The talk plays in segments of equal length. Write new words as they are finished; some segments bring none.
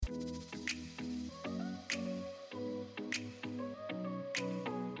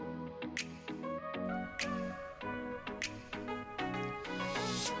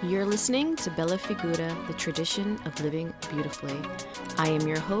You're listening to Bella Figura, the tradition of living beautifully. I am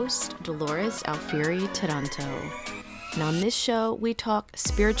your host, Dolores Alfieri Taranto. And on this show, we talk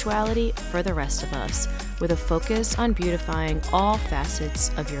spirituality for the rest of us, with a focus on beautifying all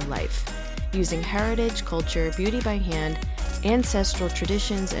facets of your life, using heritage, culture, beauty by hand, ancestral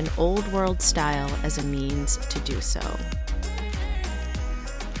traditions, and old world style as a means to do so.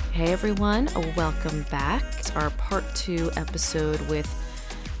 Hey everyone, welcome back. It's our part 2 episode with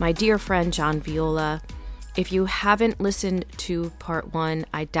my dear friend John Viola. If you haven't listened to part 1,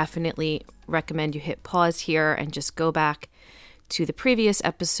 I definitely recommend you hit pause here and just go back to the previous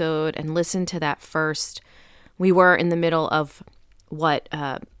episode and listen to that first. We were in the middle of what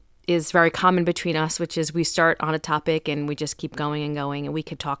is very common between us, which is we start on a topic and we just keep going and going, and we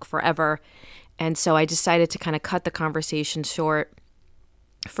could talk forever. And so I decided to kind of cut the conversation short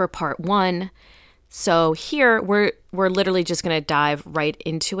for part 1. So here we're literally just going to dive right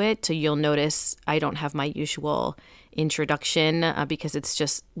into it. So you'll notice I don't have my usual introduction because it's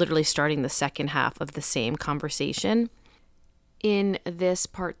just literally starting the second half of the same conversation. In this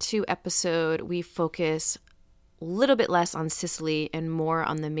part 2 episode, we focus a little bit less on Sicily and more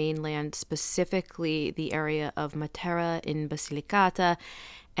on the mainland, specifically the area of Matera in Basilicata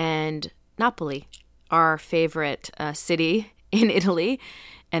and Napoli, our favorite city in Italy,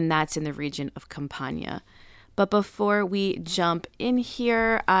 and that's in the region of Campania. But before we jump in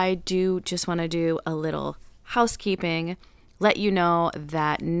here, I do just want to do a little housekeeping, let you know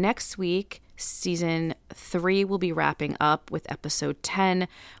that next week, season 3 will be wrapping up with episode 10,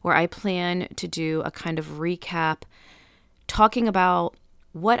 where I plan to do a kind of recap, talking about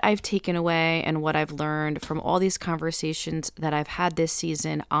what I've taken away and what I've learned from all these conversations that I've had this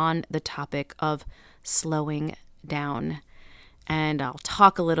season on the topic of slowing down. And I'll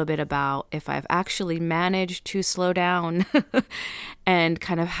talk a little bit about if I've actually managed to slow down and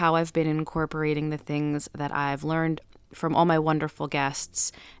kind of how I've been incorporating the things that I've learned from all my wonderful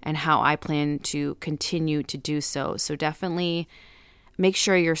guests and how I plan to continue to do so. So definitely make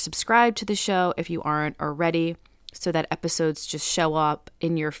sure you're subscribed to the show if you aren't already, so that episodes just show up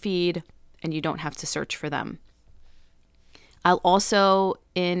in your feed and you don't have to search for them. I'll also,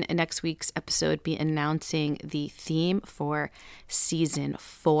 in next week's episode, be announcing the theme for season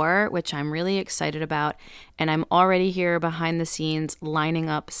 4, which I'm really excited about. And I'm already here behind the scenes lining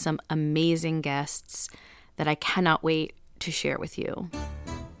up some amazing guests that I cannot wait to share with you.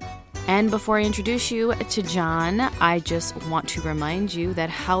 And before I introduce you to John, I just want to remind you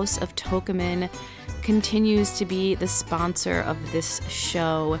that House of Tokumen continues to be the sponsor of this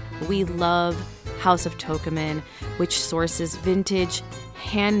show. We love House of Tokumen, which sources vintage,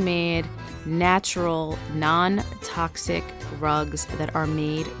 handmade, natural, non-toxic rugs that are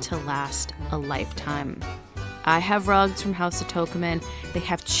made to last a lifetime. I have rugs from House of Tokumen. They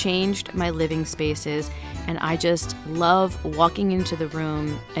have changed my living spaces, and I just love walking into the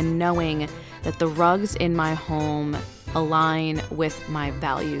room and knowing that the rugs in my home align with my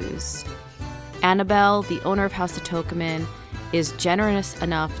values. Annabelle, the owner of House of Tokumen, is generous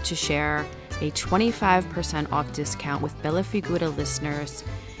enough to share a 25% off discount with Bella Figura listeners.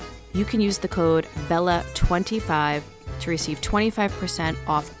 You can use the code BELLA25 to receive 25%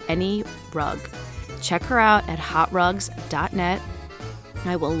 off any rug. Check her out at hotrugs.net.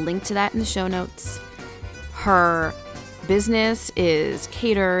 I will link to that in the show notes. Her business is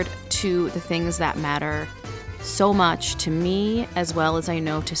catered to the things that matter so much to me, as well as I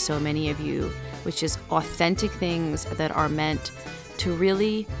know to so many of you, which is authentic things that are meant to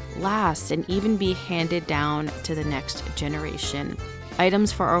really last and even be handed down to the next generation.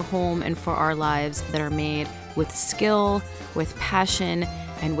 Items for our home and for our lives that are made with skill, with passion,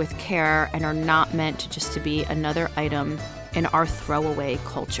 and with care, and are not meant just to be another item in our throwaway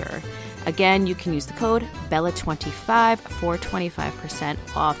culture. Again, you can use the code BELLA25 for 25%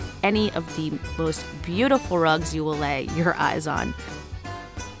 off any of the most beautiful rugs you will lay your eyes on.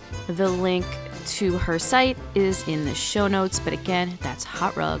 The link to her site is in the show notes, but again, that's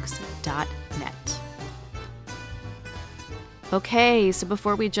hotrugs.net. Okay, so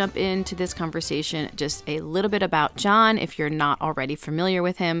before we jump into this conversation, just a little bit about John, if you're not already familiar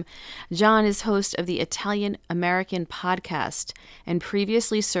with him. John is host of the Italian American podcast and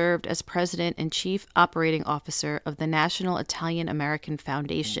previously served as president and chief operating officer of the National Italian American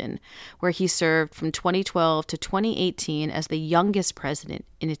Foundation, where he served from 2012 to 2018 as the youngest president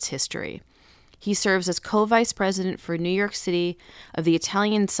in its history. He serves as co-vice president for New York City of the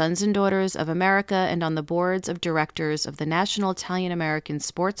Italian Sons and Daughters of America and on the boards of directors of the National Italian American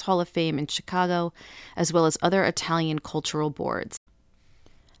Sports Hall of Fame in Chicago, as well as other Italian cultural boards.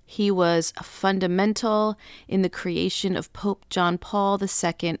 He was fundamental in the creation of Pope John Paul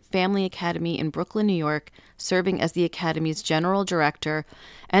II Family Academy in Brooklyn, New York, serving as the Academy's general director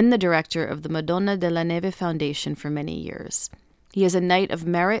and the director of the Madonna della Neve Foundation for many years. He is a Knight of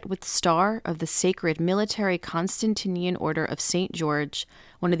Merit with Star of the Sacred Military Constantinian Order of St. George,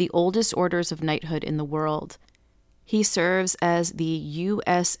 one of the oldest orders of knighthood in the world. He serves as the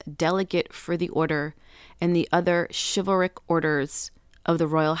U.S. delegate for the order and the other chivalric orders of the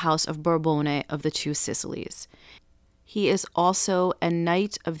Royal House of Bourbon of the Two Sicilies. He is also a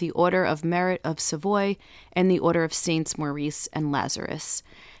Knight of the Order of Merit of Savoy and the Order of Saints Maurice and Lazarus.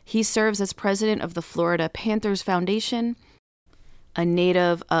 He serves as president of the Florida Panthers Foundation. A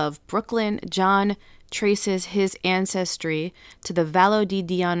native of Brooklyn, John traces his ancestry to the Vallo di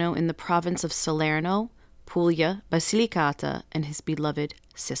Diano in the province of Salerno, Puglia, Basilicata, and his beloved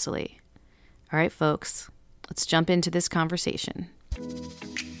Sicily. All right, folks, let's jump into this conversation.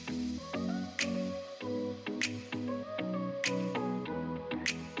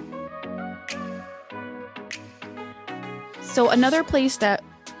 So another place that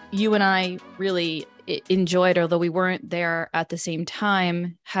you and I really enjoyed, although we weren't there at the same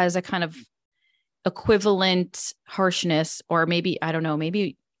time, has a kind of equivalent harshness, or maybe, I don't know,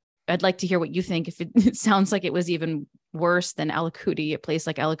 maybe I'd like to hear what you think. If it sounds like it was even worse than Alakoudi, a place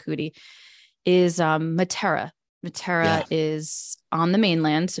like Alakoudi, is Matera. Matera is on the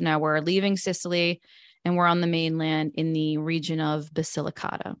mainland. So now we're leaving Sicily and we're on the mainland in the region of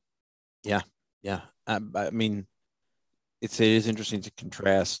Basilicata. Yeah. I mean, it is interesting to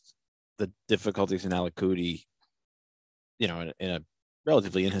contrast the difficulties in Alakoudi, in a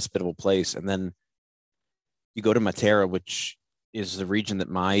relatively inhospitable place. And then you go to Matera, which is the region that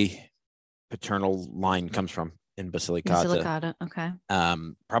my paternal line comes from in Basilicata. Basilicata, okay.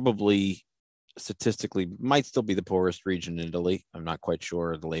 Probably statistically might still be the poorest region in Italy. I'm not quite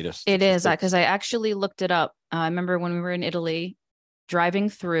sure the latest. It is, because I actually looked it up. I remember when we were in Italy, driving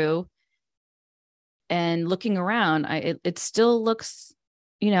through and looking around, it still looks,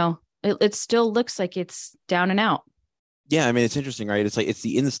 it still looks like it's down and out. Yeah, I mean, it's interesting, right? It's like it's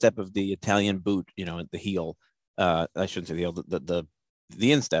the instep of the Italian boot, at the heel. I shouldn't say the heel, the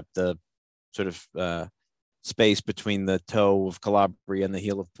instep, the sort of space between the toe of Calabria and the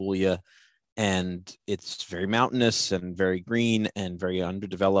heel of Puglia. And it's very mountainous and very green and very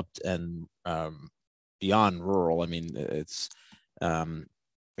underdeveloped and beyond rural. I mean, it's a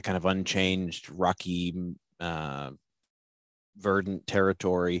kind of unchanged, rocky, verdant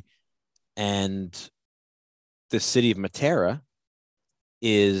territory. And the city of Matera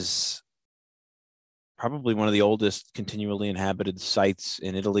is probably one of the oldest continually inhabited sites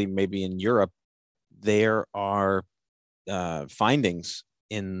in Italy, maybe in Europe. There are findings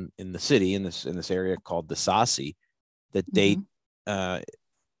in the city, in this area called the Sassi, that date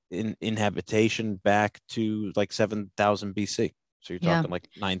in habitation back to like 7,000 BC. So you're talking like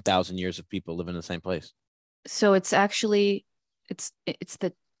 9,000 years of people living in the same place. So it's actually it's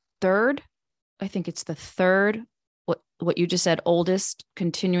the third, I think it's the third, what you just said, oldest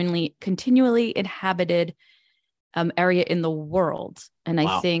continually inhabited area in the world. And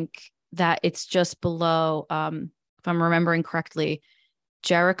wow. I think that it's just below, if I'm remembering correctly,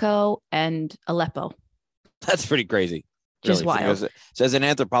 Jericho and Aleppo. That's pretty crazy. Just really. Wild. So as an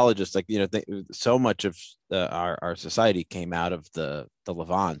anthropologist, so much of our society came out of the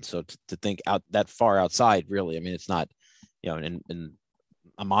Levant. So to think out that far outside, really, I mean, it's not, in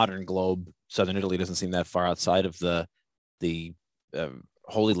a modern globe, Southern Italy doesn't seem that far outside of the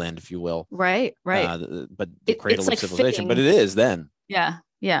Holy Land, if you will. Right. But the cradle of civilization. Fitting. But it is then. Yeah.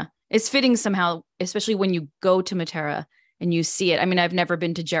 It's fitting somehow, especially when you go to Matera and you see it. I mean, I've never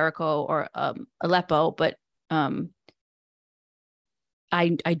been to Jericho or Aleppo, but I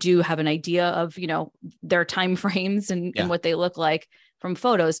do have an idea of, their time frames and what they look like from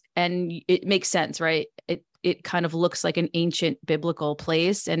photos. And it makes sense, right? It kind of looks like an ancient biblical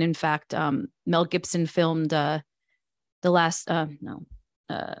place. And in fact, Mel Gibson filmed the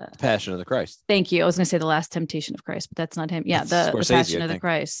Passion of the Christ. Thank you. I was going to say The Last Temptation of Christ, but that's not him. Yeah, the Passion of the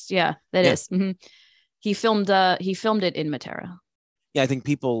Christ. Yeah, that is. Mm-hmm. He filmed it in Matera. Yeah, I think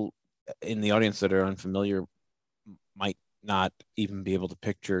people in the audience that are unfamiliar might not even be able to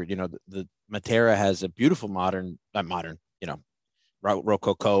picture. The Matera has a beautiful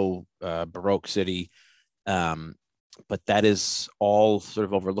Rococo, Baroque city, but that is all sort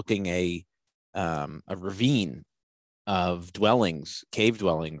of overlooking a ravine of cave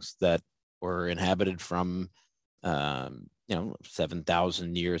dwellings that were inhabited from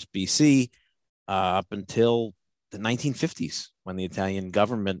 7,000 years BC up until the 1950s, when the Italian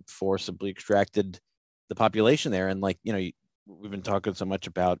government forcibly extracted the population there. And we've been talking so much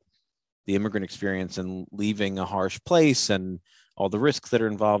about the immigrant experience and leaving a harsh place and all the risks that are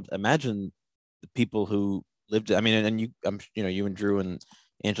involved. Imagine the people who lived. I mean, and you, you and Drew and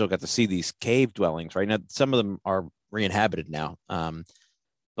Angela got to see these cave dwellings, right? Now, some of them are re-inhabited now,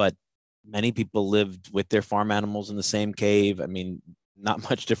 but many people lived with their farm animals in the same cave. I mean, not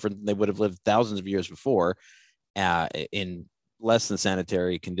much different than they would have lived thousands of years before, in less than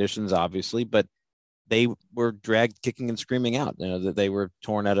sanitary conditions, obviously, but they were dragged kicking and screaming out. You know, that they were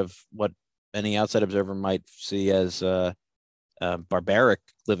torn out of what any outside observer might see as barbaric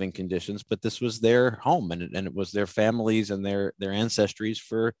living conditions, but this was their home, and it was their families and their ancestries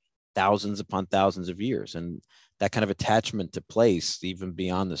for thousands upon thousands of years. And that kind of attachment to place, even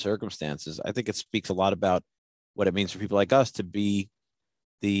beyond the circumstances, I think it speaks a lot about what it means for people like us to be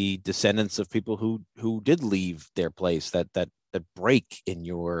the descendants of people who did leave their place, that break in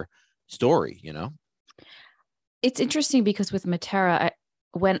your story, you know. It's interesting because with Matera,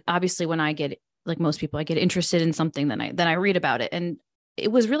 when I get, like most people, I get interested in something, then I read about it, and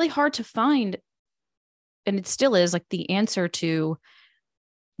it was really hard to find, and it still is, like the answer to,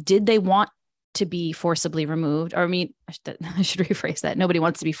 did they want to be forcibly removed? Or I mean, I should rephrase that. Nobody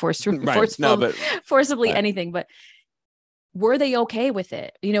wants to be forcibly anything, but were they okay with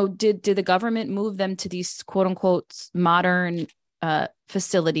it? You know, did the government move them to these quote unquote modern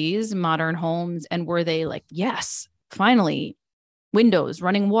facilities, modern homes, and were they like, yes, finally, windows,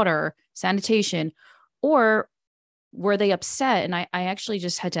 running water, sanitation? Or were they upset? And I actually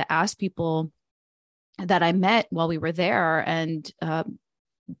just had to ask people that I met while we were there, and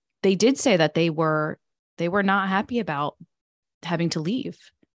they did say that they were not happy about having to leave.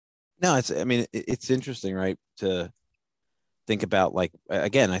 No, it's interesting, right? To think about, like,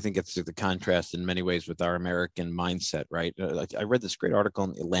 again, I think it's the contrast in many ways with our American mindset, right? I read this great article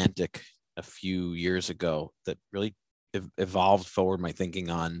in the Atlantic a few years ago that really evolved forward my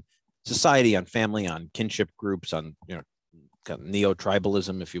thinking on society, on family, on kinship groups, on, you know, kind of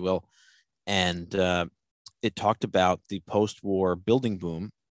neo-tribalism, if you will. And it talked about the post-war building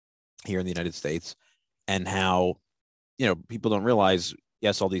boom here in the United States, and how, you know, people don't realize,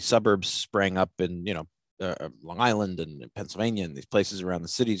 yes, all these suburbs sprang up in, you know, Long Island and Pennsylvania and these places around the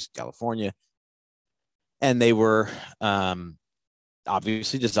cities, California, and they were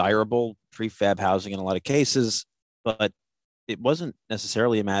obviously desirable prefab housing in a lot of cases, but it wasn't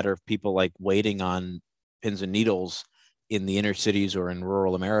necessarily a matter of people like waiting on pins and needles in the inner cities or in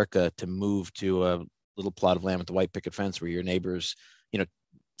rural America to move to a little plot of land with a white picket fence where your neighbors, you know,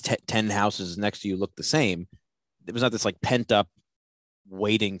 10 houses next to you look the same. It was not this like pent up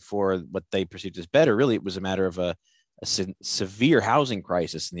waiting for what they perceived as better. Really, it was a matter of a severe housing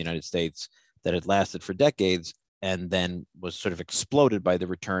crisis in the United States that had lasted for decades, and then was sort of exploded by the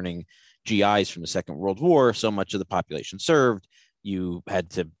returning GIs from the Second World War. So much of the population served. You had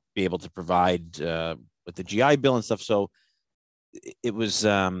to be able to provide with the GI Bill and stuff. So it was,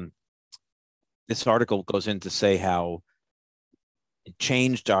 this article goes in to say how it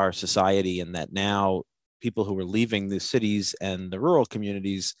changed our society, and that now people who were leaving the cities and the rural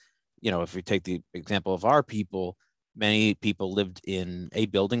communities, you know, if we take the example of our people, many people lived in a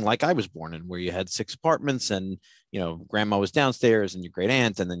building like I was born in, where you had 6 apartments, and, you know, grandma was downstairs and your great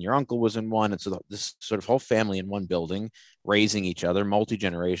aunt, and then your uncle was in one. And so this sort of whole family in one building, raising each other,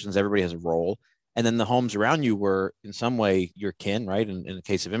 multi-generations, everybody has a role. And then the homes around you were in some way your kin, right? And in the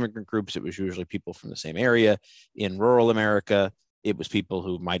case of immigrant groups, it was usually people from the same area. In rural America, it was people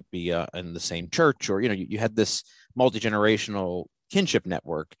who might be in the same church, or, you know, you had this multi-generational kinship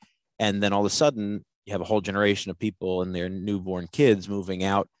network. And then all of a sudden you have a whole generation of people and their newborn kids moving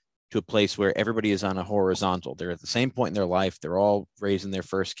out to a place where everybody is on a horizontal. They're at the same point in their life. They're all raising their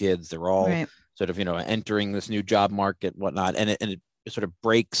first kids. They're all right, sort of, you know, entering this new job market and whatnot. And it sort of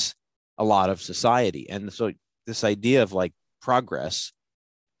breaks a lot of society. And so this idea of like progress,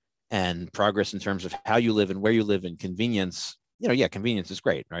 and progress in terms of how you live and where you live, and convenience, you know, yeah, convenience is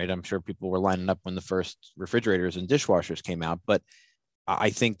great, right? I'm sure people were lining up when the first refrigerators and dishwashers came out, but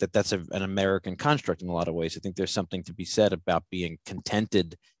I think that that's an American construct in a lot of ways. I think there's something to be said about being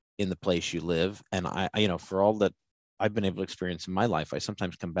contented in the place you live. And I you know, for all that I've been able to experience in my life, I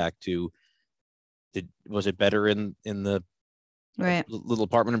sometimes come back to, was it better in the right little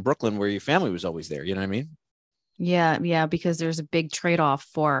apartment in Brooklyn where your family was always there? You know what I mean? Yeah, because there's a big trade-off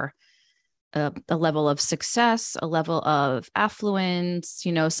for a level of success, a level of affluence,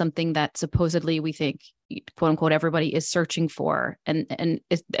 you know, something that supposedly we think, quote unquote, everybody is searching for. And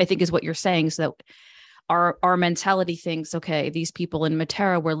I think is what you're saying. So that our mentality thinks, okay, these people in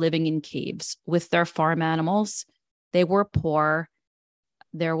Matera were living in caves with their farm animals. They were poor.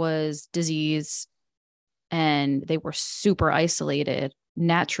 There was disease. and they were super isolated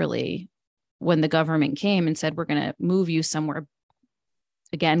naturally. When the government came and said, we're going to move you somewhere,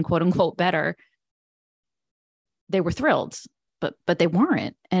 again, quote unquote, better, they were thrilled, but they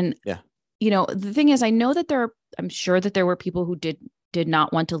weren't. And, Yeah. The thing is, I'm sure that there were people who did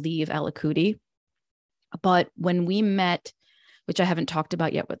not want to leave Ellicooty. But when we met, which I haven't talked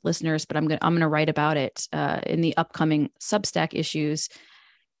about yet with listeners, but I'm going to write about it in the upcoming Substack issues.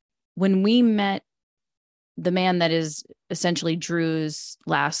 When we met the man that is essentially Drew's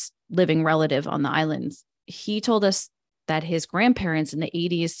last living relative on the islands, he told us that his grandparents in the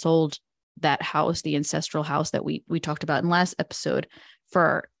 80s sold that house, the ancestral house that we talked about in last episode,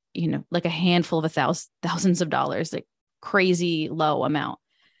 for, like a handful of thousands of dollars, like crazy low amount.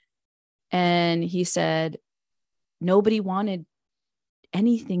 And he said nobody wanted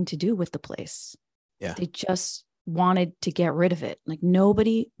anything to do with the place. Yeah. They just wanted to get rid of it. Like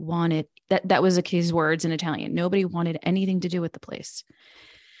nobody wanted that was his words in Italian. Nobody wanted anything to do with the place.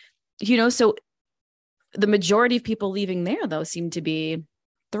 So the majority of people leaving there, though, seem to be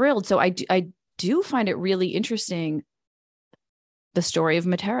thrilled. So I do find it really interesting, the story of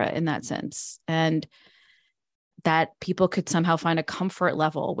Matera in that sense, and that people could somehow find a comfort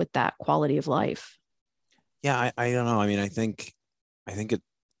level with that quality of life. Yeah, I don't know. I mean, I think it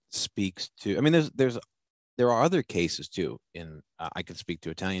speaks to. I mean, there are other cases too. I could speak to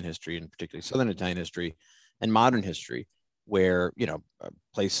Italian history, and particularly Southern Italian history, and modern history, where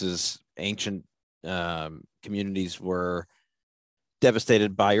places, ancient communities were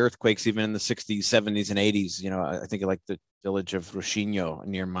devastated by earthquakes, even in the 60s, 70s, and 80s. I think like the village of Ruscino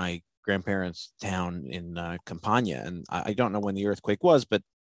near my grandparents' town in Campania, and I don't know when the earthquake was, but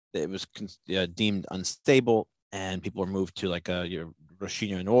it was deemed unstable, and people were moved to like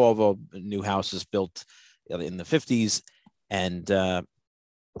Ruscino Nuovo, new houses built in the 50s, and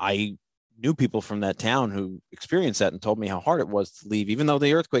I knew people from that town who experienced that and told me how hard it was to leave, even though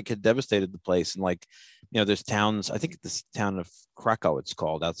the earthquake had devastated the place. And there's towns, I think this town of Krakow, it's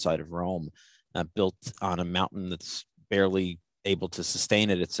called, outside of Rome, built on a mountain that's barely able to sustain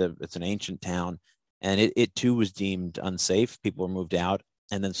it. It's an ancient town, and it too was deemed unsafe. People were moved out,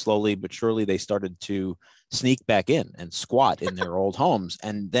 and then slowly but surely they started to sneak back in and squat in their old homes.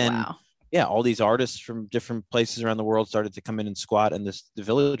 And then wow. Yeah, all these artists from different places around the world started to come in and squat, and the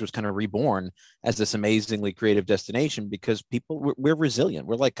village was kind of reborn as this amazingly creative destination, because we're resilient.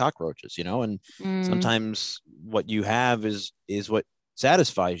 We're like cockroaches, and sometimes what you have is what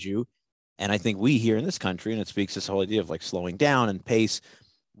satisfies you. And I think we here in this country, and it speaks to this whole idea of like slowing down and pace,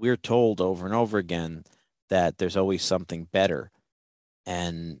 we're told over and over again that there's always something better.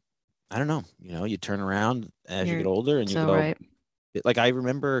 And I don't know, you turn around as you get older and you go, right. Like I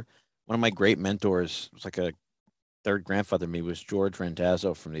remember one of my great mentors, was like a third grandfather to me, was George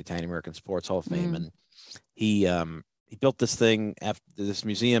Randazzo from the Italian American Sports Hall of Fame. And he built this thing, after this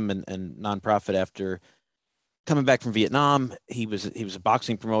museum and nonprofit, after coming back from Vietnam. He was a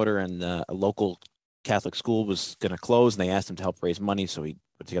boxing promoter, and a local Catholic school was going to close, and they asked him to help raise money. So he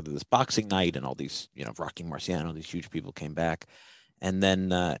put together this boxing night, and all these, Rocky Marciano, these huge people came back. And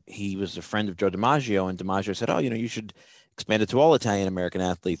then he was a friend of Joe DiMaggio, and DiMaggio said, "Oh, you should expand it to all Italian American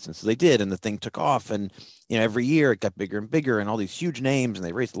athletes." And so they did, and the thing took off. And every year it got bigger and bigger, and all these huge names, and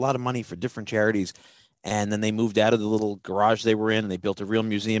they raised a lot of money for different charities. And then they moved out of the little garage they were in, and they built a real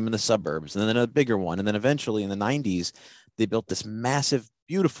museum in the suburbs, and then a bigger one. And then eventually in the 90s, they built this massive,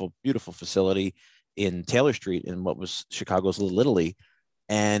 beautiful, beautiful facility in Taylor Street in what was Chicago's Little Italy.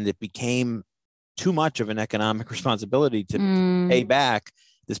 And it became too much of an economic responsibility to pay back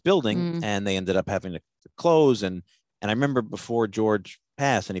this building, and they ended up having to close. And I remember before George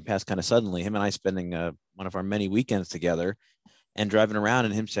passed, and he passed kind of suddenly, him and I spending one of our many weekends together and driving around,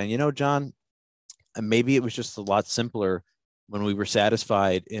 and him saying, John, maybe it was just a lot simpler when we were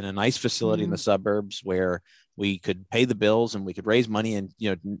satisfied in a nice facility in the suburbs where we could pay the bills and we could raise money. And,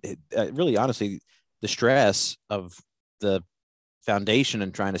 really, honestly, the stress of the foundation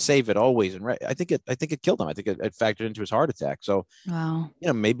and trying to save it always. And I think it killed him. I think it factored into his heart attack. So, wow.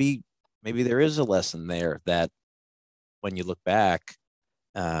 Maybe there is a lesson there that when you look back,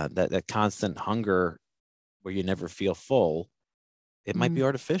 that constant hunger where you never feel full, it might be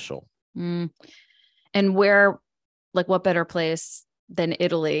artificial. And what better place than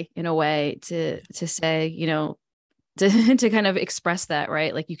Italy, in a way, to say, to kind of express that,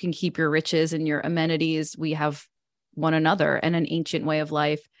 right? Like, you can keep your riches and your amenities. We have one another and an ancient way of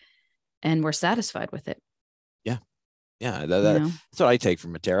life, and we're satisfied with it. Yeah. That's what I take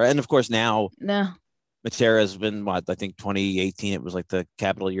from Matera. And of course now, no, Matera has been, I think 2018, it was like the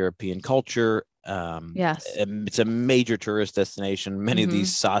capital of European culture. Yes. It's a major tourist destination. Many of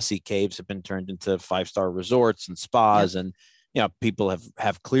these Sassi caves have been turned into 5-star resorts and spas, and people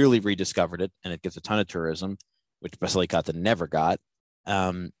have clearly rediscovered it, and it gets a ton of tourism, which Basilicata never got.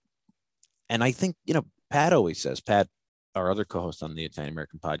 And I think Pat always says, Pat, our other co-host on the Italian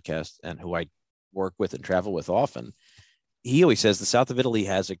American podcast, and who I work with and travel with often, he always says the south of Italy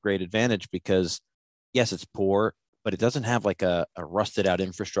has a great advantage because, yes, it's poor, but it doesn't have like a rusted out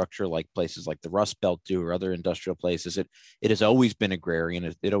infrastructure like places like the Rust Belt do or other industrial places. It has always been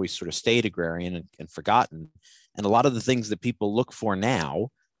agrarian. It always sort of stayed agrarian and forgotten. And a lot of the things that people look for now,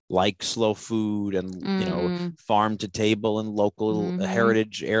 like slow food and farm to table and local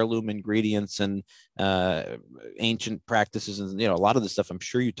heritage heirloom ingredients and ancient practices, and a lot of the stuff I'm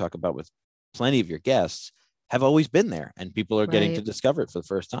sure you talk about with plenty of your guests, have always been there, and people are getting to discover it for the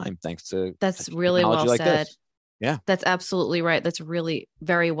first time thanks to that's really well like said. This. Yeah, that's absolutely right. That's really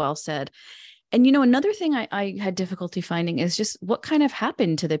very well said. And another thing I had difficulty finding is just what kind of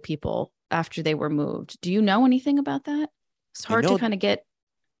happened to the people after they were moved. Do you know anything about that? It's hard to kind of get.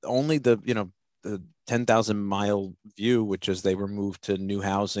 Only the 10,000-mile view, which is they were moved to new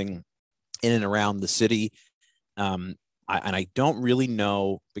housing in and around the city. I don't really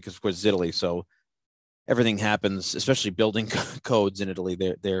know, because of course it's Italy, so everything happens, especially building codes in Italy.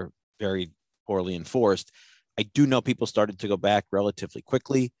 They're very poorly enforced. I do know people started to go back relatively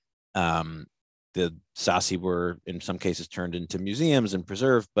quickly. The Sassi were in some cases turned into museums and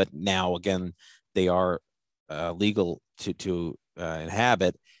preserved, but now again they are legal to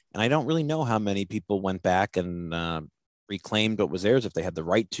inhabit. And I don't really know how many people went back and reclaimed what was theirs, if they had the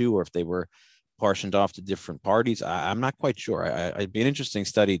right to, or if they were portioned off to different parties. I'm not quite sure. It'd be an interesting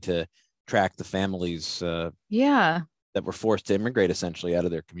study to track the families that were forced to immigrate essentially out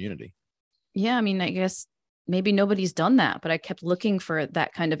of their community. Yeah, I mean, I guess maybe nobody's done that, but I kept looking for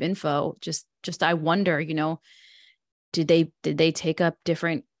that kind of info. Just I wonder, did they take up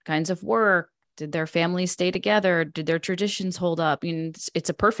different kinds of work? Did their families stay together? Did their traditions hold up? I mean, it's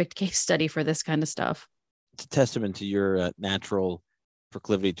a perfect case study for this kind of stuff. It's a testament to your natural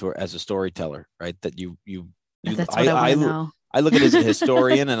proclivity to as a storyteller, right? That you that's what I know. I look at it as a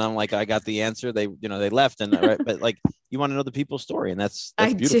historian, and I'm like, I got the answer. They left, and right, but like you want to know the people's story, and that's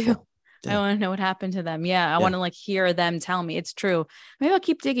beautiful. Do. Yeah. I want to know what happened to them. Yeah, I want to hear them tell me. It's true. Maybe I'll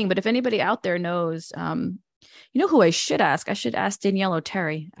keep digging. But if anybody out there knows, who I should ask? I should ask Danielle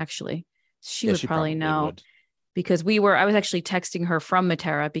O'Terry. Actually, she would probably know would. Because I was actually texting her from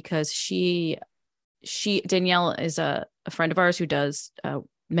Matera because Danielle is a friend of ours who does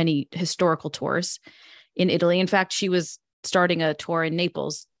many historical tours in Italy. In fact, she was starting a tour in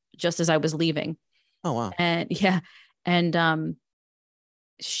Naples just as I was leaving. Oh, wow. And I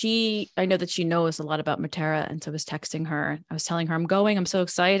know that she knows a lot about Matera. And so I was texting her. I was telling her I'm going. I'm so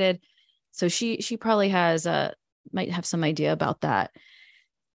excited. So she probably might have some idea about that.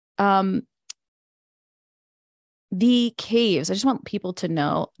 The caves, I just want people to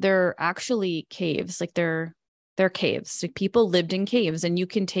know they're actually caves. Like they're caves. Like people lived in caves, and you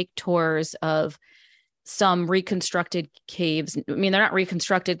can take tours of some reconstructed caves. I mean, they're not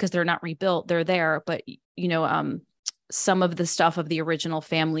reconstructed because they're not rebuilt. They're there, but some of the stuff of the original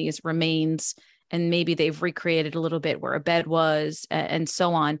family's remains, and maybe they've recreated a little bit where a bed was and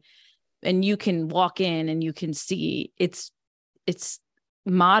so on. And you can walk in and you can see it's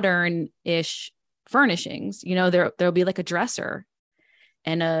modern-ish furnishings. There'll be like a dresser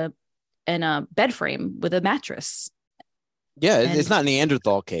and a bed frame with a mattress. Yeah, it's not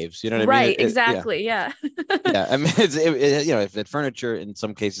Neanderthal caves, you know what I mean? Right, exactly. Yeah. Yeah, I mean, if that furniture, in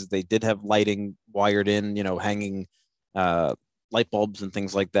some cases they did have lighting wired in, hanging light bulbs and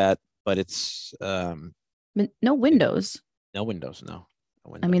things like that, but it's no windows. No windows.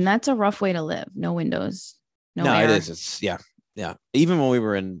 I mean, that's a rough way to live. No windows. No air. It is. It's yeah. Even when we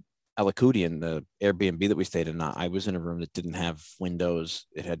were in Alacudian, the Airbnb that we stayed in, I was in a room that didn't have windows.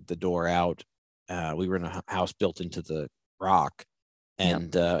 It had the door out. We were in a house built into the rock,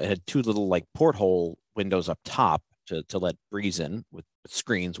 and it had two little like porthole windows up top to let breeze in with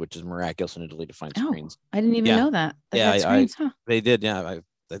screens, which is miraculous in Italy to find screens. I didn't even know that. They did. Yeah, I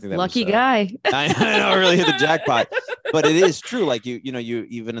think that lucky guy. I know, I really hit the jackpot. But it is true. Like you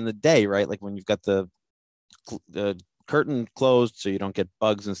even in the day, right? Like when you've got the curtain closed so you don't get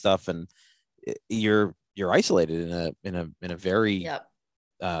bugs and stuff, and you're isolated in a very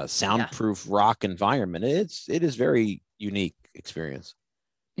soundproof rock environment. It is very unique experience.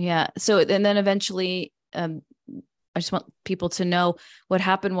 Yeah. So and then eventually, I just want people to know what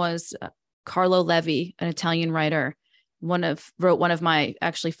happened was Carlo Levi, an Italian writer, wrote one of my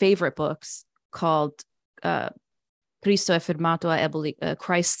actually favorite books called Cristo è fermato a Eboli,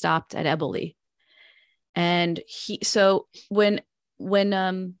 Christ stopped at Eboli. And so when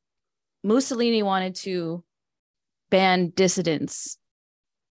Mussolini wanted to ban dissidents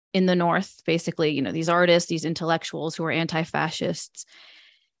in the North, basically, these artists, these intellectuals who were anti-fascists,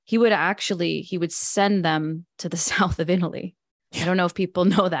 he would send them to the south of Italy. I don't know if people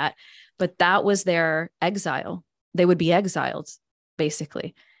know that, but that was their exile. They would be exiled,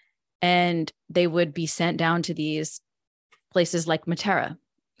 basically. And they would be sent down to these places like Matera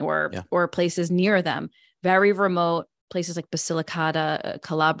or places near them, very remote places like Basilicata,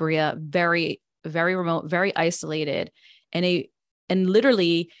 Calabria, very, very remote, very isolated, and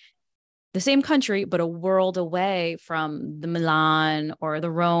literally the same country, but a world away from the Milan or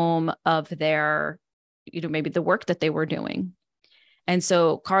the Rome of their, maybe the work that they were doing. And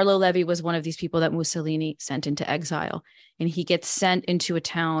so Carlo Levi was one of these people that Mussolini sent into exile, and he gets sent into a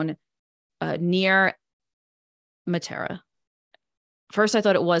town near Matera. First, I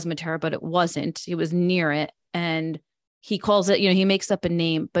thought it was Matera, but it wasn't. It was near it. And he calls it, he makes up a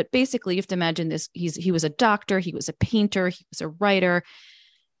name, but basically you have to imagine this. He was a doctor. He was a painter. He was a writer,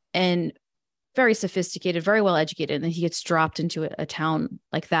 and very sophisticated, very well educated. And then he gets dropped into a town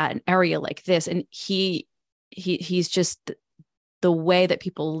like that, an area like this. And he's just the way that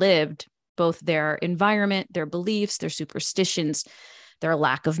people lived, both their environment, their beliefs, their superstitions, their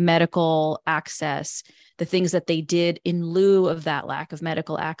lack of medical access, the things that they did in lieu of that lack of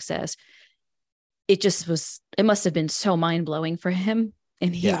medical access. It must have been so mind-blowing for him.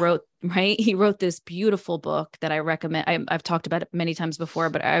 And he wrote this beautiful book that I recommend. I've talked about it many times before,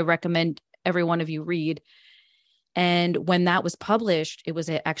 but I recommend every one of you read. And when that was published, it was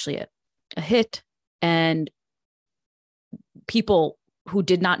actually a hit. And people who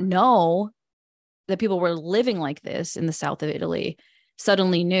did not know that people were living like this in the south of Italy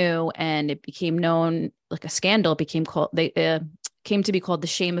suddenly knew, and it became known, like a scandal. It came to be called the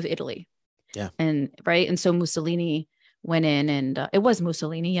shame of Italy. Yeah. And so Mussolini went in, and it was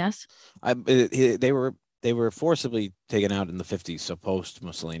Mussolini. Yes. They were forcibly taken out in the 50s. So post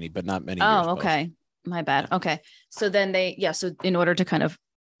Mussolini, but not many years. Oh, okay. Post. My bad. Yeah. Okay. So then so in order to kind of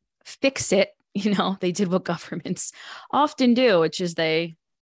fix it, they did what governments often do, which is they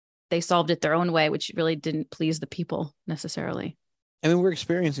solved it their own way, which really didn't please the people necessarily. I mean, we're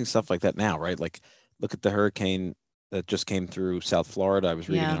experiencing stuff like that now, right? Like, look at the hurricane that just came through South Florida. I was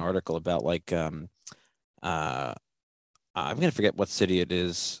reading an article about I'm going to forget what city it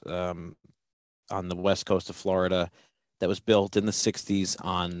is on the west coast of Florida that was built in the 60s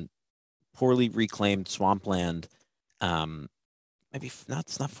on poorly reclaimed swampland. Maybe it's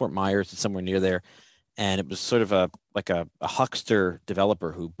not Fort Myers, it's somewhere near there. And it was sort of a huckster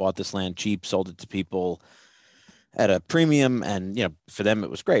developer who bought this land cheap, sold it to people at a premium. And, for them, it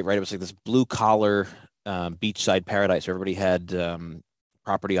was great, right? It was like this blue collar beachside paradise. Everybody had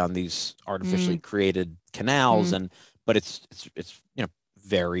property on these artificially created canals. But it's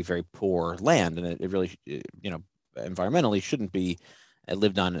very, very poor land. And it really, environmentally shouldn't be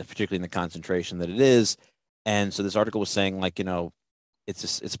lived on, particularly in the concentration that it is. And so this article was saying,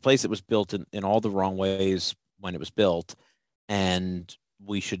 it's a place that was built in all the wrong ways when it was built, and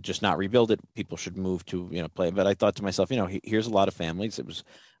we should just not rebuild it. People should move to, play. But I thought to myself, here's a lot of families. It was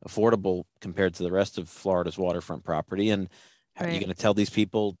affordable compared to the rest of Florida's waterfront property. And how are you going to tell these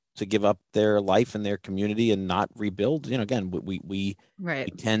people to give up their life and their community and not rebuild? Again, we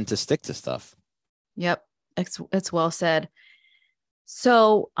tend to stick to stuff. Yep. It's well said.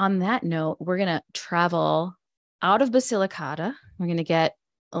 So on that note, we're going to travel out of Basilicata. We're going to get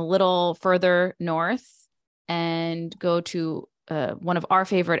a little further north and go to one of our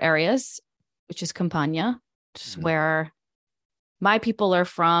favorite areas, which is Campania, which is where my people are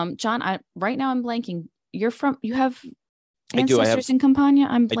from. John, right now I'm blanking. You have ancestors in Campania?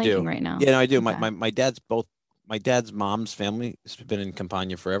 I'm blanking right now. Yeah, no, I do. Okay. My dad's mom's family has been in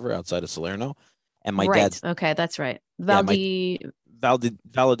Campania forever, outside of Salerno. And my dad's... Okay, that's right. Valdidiano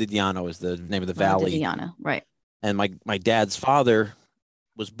is the name of the valley. Valdidiano, right. And my dad's father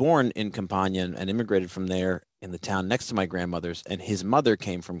was born in Campania and immigrated from there in the town next to my grandmother's. And his mother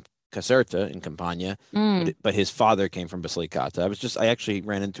came from Caserta in Campania, but his father came from Basilicata. I actually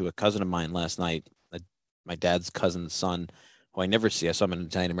ran into a cousin of mine last night, my dad's cousin's son, who I never see. I saw him at an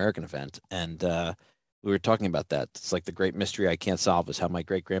Italian-American event. And we were talking about that. It's like the great mystery I can't solve is how my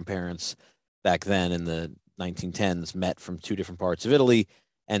great-grandparents back then in the 1910s met from two different parts of Italy,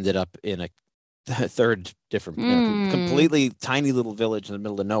 ended up in a third different, completely tiny little village in the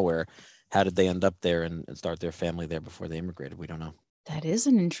middle of nowhere. How did they end up there and start their family there before they immigrated? We don't know. That is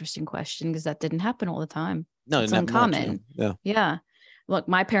an interesting question, because that didn't happen all the time. No, it's uncommon. Much, yeah. Look,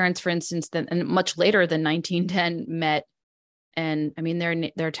 my parents, for instance, and much later than 1910 met, and I mean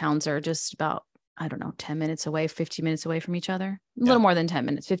their towns are just about I don't know, 10 minutes away, 15 minutes away from each other, a Yeah. little more than 10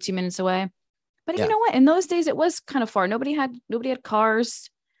 minutes, 15 minutes away. But Yeah. you know what? In those days, it was kind of far. Nobody had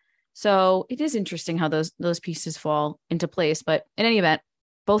cars. So it is interesting how those pieces fall into place. But in any event,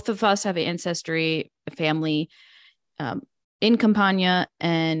 both of us have ancestry, a family in Campania,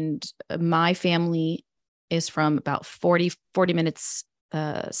 and my family is from about 40 minutes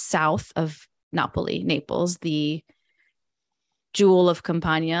south of Naples, the jewel of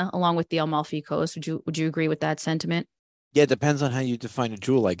Campania, along with the Amalfi Coast. Would you agree with that sentiment? Yeah, it depends on how you define a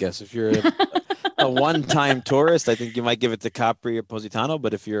jewel, I guess. If you're a one-time tourist, I think you might give it to Capri or Positano.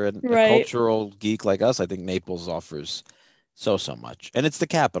 But if you're a Right. cultural geek like us, I think Naples offers so much. And it's the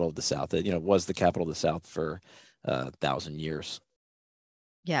capital of the South. It, was the capital of the South for 1,000 years.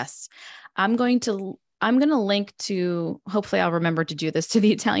 Yes. I'm going to link to, hopefully I'll remember to do this, to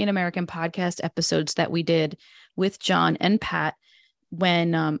the Italian American podcast episodes that we did with John and Pat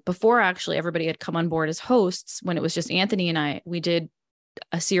when before actually everybody had come on board as hosts, when it was just Anthony and I. We did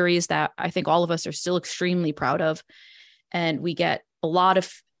a series that I think all of us are still extremely proud of, and we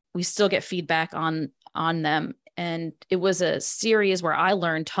still get feedback on them. And it was a series where I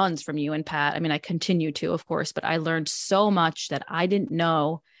learned tons from you and Pat. I mean, I continue to, of course, but I learned so much that I didn't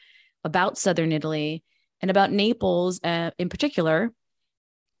know about Southern Italy and about Naples in particular.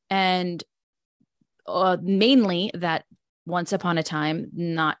 And mainly that once upon a time,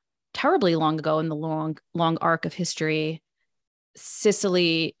 not terribly long ago in the long arc of history,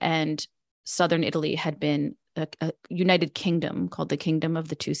 Sicily and Southern Italy had been a united kingdom called the Kingdom of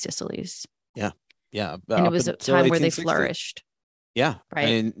the Two Sicilies. Yeah. Yeah. And it Up was a until time where they 1860. flourished. Yeah. Right.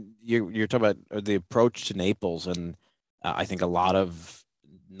 I mean, you're talking about the approach to Naples, and I think a lot of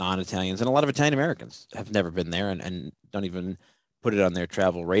non-Italians and a lot of Italian Americans have never been there and don't even put it on their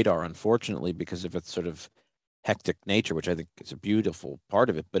travel radar, unfortunately, because of its sort of hectic nature, which I think is a beautiful part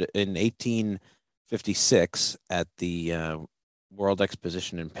of it. But in 1856, at the World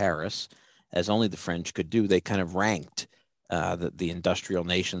Exposition in Paris, as only the French could do, they kind of ranked the industrial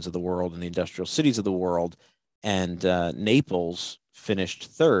nations of the world and the industrial cities of the world. And Naples finished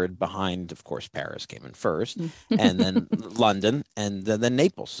third behind, of course, Paris came in first, and then London, and then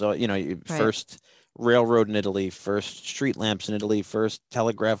Naples. So, first railroad in Italy, first street lamps in Italy, first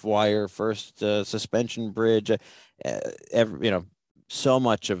telegraph wire, first suspension bridge, so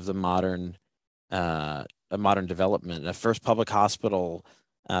much of the modern development, the first public hospital,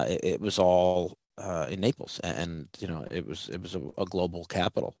 it was all in Naples, and it was a global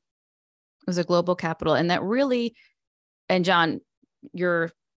capital. It was a global capital, and that really, and John,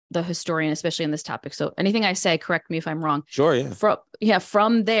 you're the historian, especially in this topic. So anything I say, correct me if I'm wrong. Sure, yeah.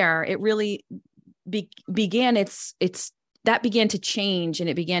 From there, it really began. That began to change, and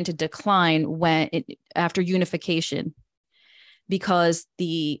it began to decline after unification, because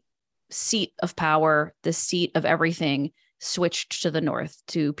the seat of power, the seat of everything, switched to the north,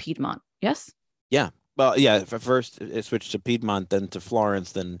 to Piedmont. Yes. Yeah. Well, yeah. First, it switched to Piedmont, then to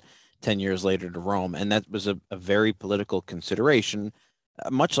Florence, then 10 years later to Rome. And that was a very political consideration,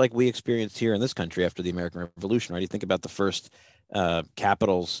 much like we experienced here in this country after the American Revolution, right? You think about the first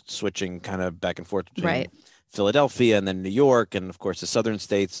capitals switching kind of back and forth between Philadelphia and then New York. And of course, the southern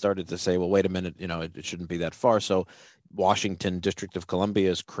states started to say, well, wait a minute, it shouldn't be that far. So Washington, District of Columbia,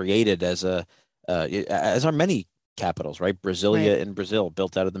 is created as are many capitals, right? Brasilia in Brazil,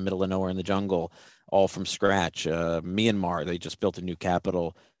 built out of the middle of nowhere in the jungle, all from scratch. Myanmar, they just built a new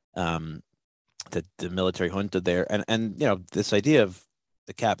capital. The military junta there, and this idea of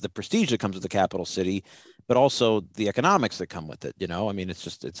the prestige that comes with the capital city, but also the economics that come with it. I mean,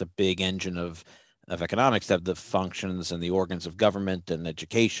 it's a big engine of economics to have the functions and the organs of government and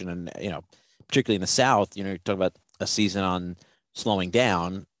education, and particularly in the South, you talk about a season on slowing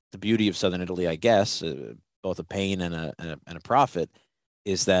down. The beauty of Southern Italy, I guess, both a pain and a profit,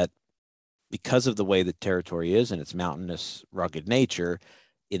 is that because of the way the territory is and its mountainous, rugged nature,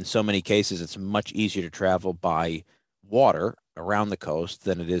 in so many cases, it's much easier to travel by water around the coast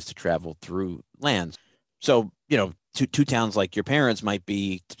than it is to travel through land. So, two towns like your parents might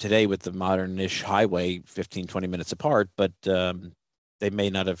be today with the modern-ish highway 15, 20 minutes apart, but they may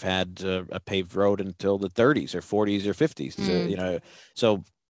not have had a paved road until the 30s or 40s or 50s. So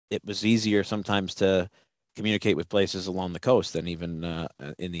it was easier sometimes to communicate with places along the coast than even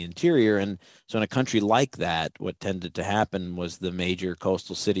in the interior. And so in a country like that, what tended to happen was the major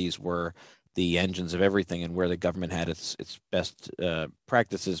coastal cities were the engines of everything, and where the government had its best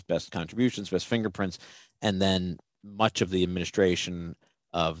practices, best contributions, best fingerprints. And then much of the administration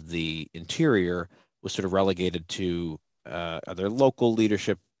of the interior was sort of relegated to other local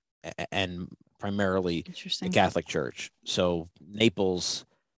leadership and primarily the Catholic Church. So Naples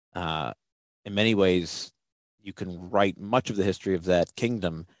in many ways, you can write much of the history of that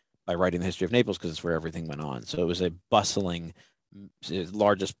kingdom by writing the history of Naples because it's where everything went on. So it was a bustling,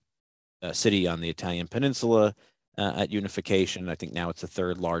 largest city on the Italian peninsula at unification. I think now it's the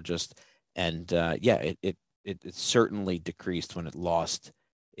third largest, and it certainly decreased when it lost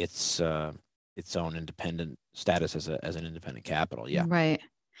its own independent status as an independent capital. Yeah, Right.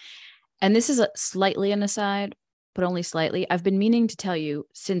 And this is a slightly an aside, but only slightly. I've been meaning to tell you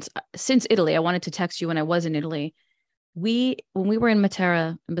since Italy. I wanted to text you when I was in Italy. When we were in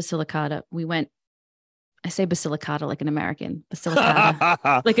Matera and Basilicata, we went. I say Basilicata like an American,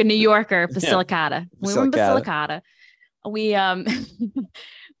 Basilicata, like a New Yorker, Basilicata. Yeah. We were in Basilicata. We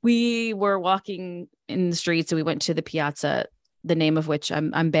we were walking in the streets and we went to the piazza, the name of which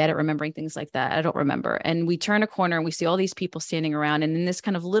I'm bad at remembering things like that. I don't remember. And we turn a corner and we see all these people standing around. And in this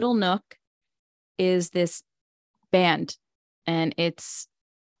kind of little nook is this band. And it's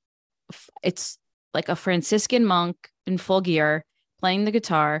like a Franciscan monk in full gear playing the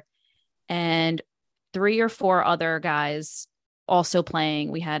guitar and 3 or 4 other guys also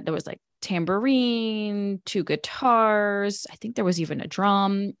playing. There was like tambourine, 2 guitars. I think there was even a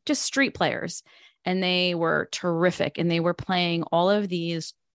drum, just street players. And they were terrific. And they were playing all of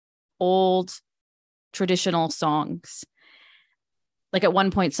these old traditional songs. Like at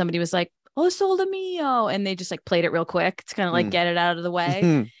one point, somebody was like, "Oh, Sole Mio," and they just like played it real quick to kind of like get it out of the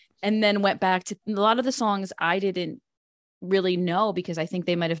way. And then went back to a lot of the songs I didn't really know because I think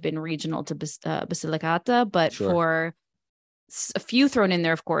they might have been regional to Basilicata. But Sure. for a few thrown in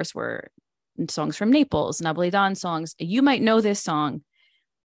there, of course, were songs from Naples, Napolitan songs. You might know this song.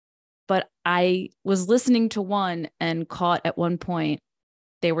 But I was listening to one and caught at one point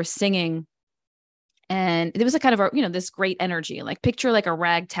they were singing and it was a kind of this great energy, like picture like a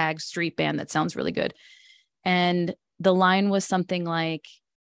ragtag street band that sounds really good. And the line was something like,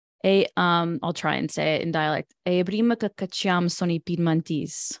 I'll try and say it in dialect. E prima che cacciam sono I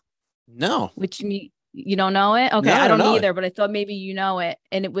Piedmontese. No. Which you don't know it? Okay, No, I don't know either, it. but I thought maybe you know it.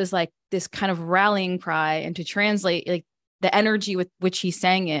 And it was like this kind of rallying cry. And to translate, like, the energy with which he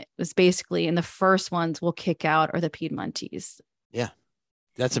sang it was basically, and the first ones we'll kick out are the Piedmontese. Yeah,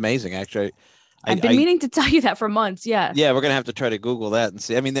 that's amazing. Actually, I've been meaning to tell you that for months. Yeah. Yeah, we're gonna have to try to Google that and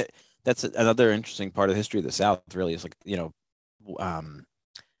see. I mean, that's another interesting part of the history of the South. Really, is like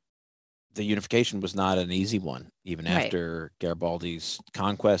the unification was not an easy one, even after Garibaldi's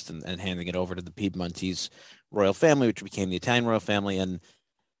conquest and handing it over to the Piedmontese royal family, which became the Italian royal family. And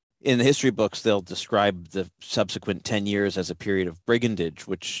in the history books, they'll describe the subsequent 10 years as a period of brigandage,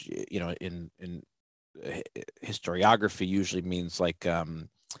 which, in historiography usually means like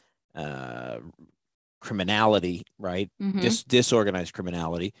criminality, right? Disorganized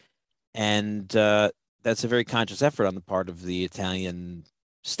criminality. And that's a very conscious effort on the part of the Italian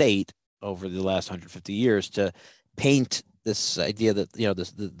state over the last 150 years to paint this idea that,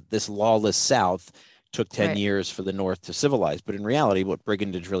 this lawless South took 10 years for the North to civilize. But in reality, what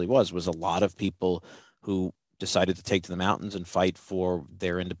brigandage really was a lot of people who decided to take to the mountains and fight for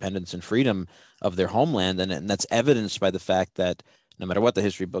their independence and freedom of their homeland. And that's evidenced by the fact that no matter what the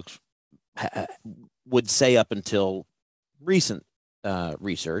history books would say up until recent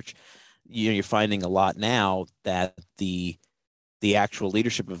research, you're finding a lot now that the actual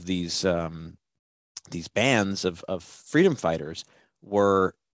leadership of these bands of freedom fighters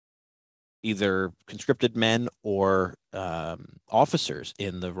were either conscripted men or officers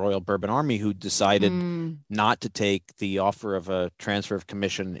in the Royal Bourbon Army who decided not to take the offer of a transfer of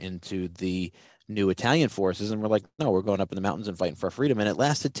commission into the new Italian forces and were like, no, we're going up in the mountains and fighting for our freedom. And it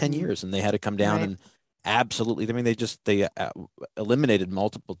lasted 10 years and they had to come down and absolutely, I mean, they eliminated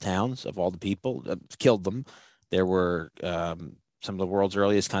multiple towns of all the people, killed them. There were some of the world's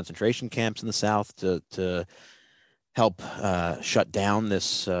earliest concentration camps in the South to help shut down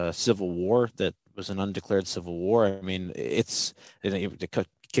this civil war that was an undeclared civil war. I mean, to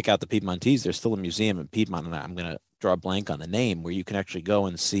kick out the Piedmontese. There's still a museum in Piedmont, and I'm going to draw a blank on the name, where you can actually go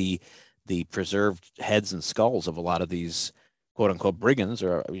and see the preserved heads and skulls of a lot of these quote unquote brigands,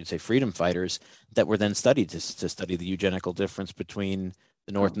 or you'd say freedom fighters, that were then studied to study the eugenical difference between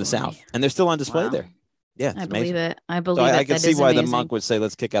the North and the South. And they're still on display there. Yeah, I believe it. I believe it. I can see why the monk would say,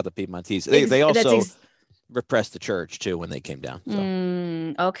 let's kick out the Piedmontese. They also repressed the church too when they came down.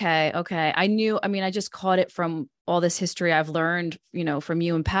 So. Okay. I just caught it from all this history I've learned, from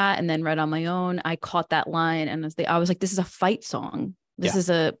you and Pat, and then read on my own. I caught that line, and I was like, this is a fight song. This is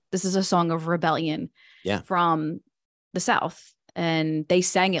a song of rebellion. From the South, and they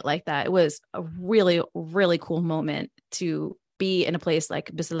sang it like that. It was a really, really cool moment to be in a place like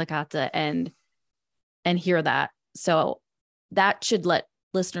Basilicata and hear that. So that should let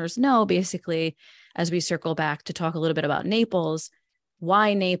listeners know, basically, as we circle back to talk a little bit about Naples,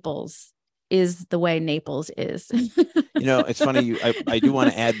 why Naples is the way Naples is. It's funny. I do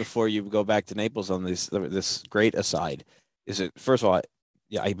want to add before you go back to Naples on this great aside. Is it first of all,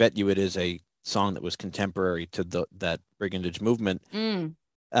 yeah, I bet you it is a song that was contemporary to that brigandage movement.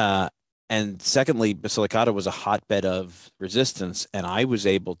 And secondly, Basilicata was a hotbed of resistance, and I was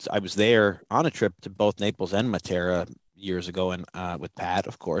there on a trip to both Naples and Matera years ago, and with Pat,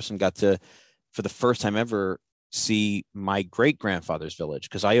 of course, and got to, for the first time ever, see my great grandfather's village,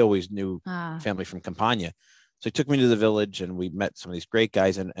 because I always knew family from Campania. So he took me to the village, and we met some of these great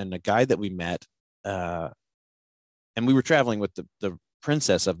guys, and a guy that we met, and we were traveling with the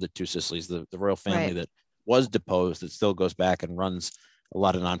princess of the Two Sicilies, the royal family that was deposed, that still goes back and runs a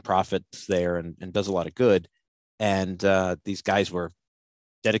lot of nonprofits there and does a lot of good. And these guys were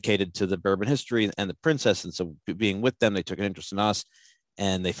dedicated to the Bourbon history and the princess. And so being with them, they took an interest in us,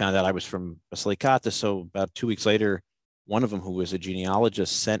 and they found out I was from Basilicata. So about 2 weeks later, one of them, who was a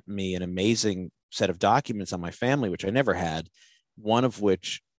genealogist, sent me an amazing set of documents on my family, which I never had, one of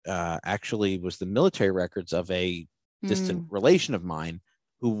which actually was the military records of a distant relation of mine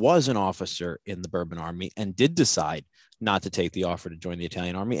who was an officer in the Bourbon Army and did decide not to take the offer to join the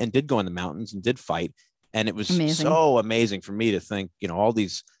Italian army, and did go in the mountains and did fight. And it was so amazing for me to think, all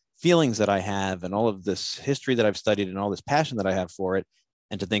these feelings that I have and all of this history that I've studied and all this passion that I have for it,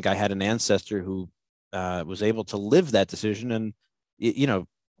 and to think I had an ancestor who was able to live that decision. And, you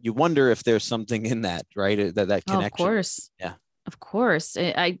wonder if there's something in that, right? That connection. Of course. Yeah. Of course.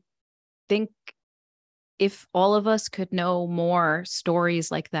 I think if all of us could know more stories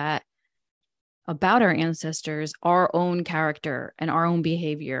like that about our ancestors, our own character and our own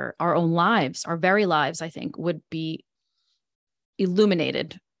behavior, our own lives, our very lives, I think would be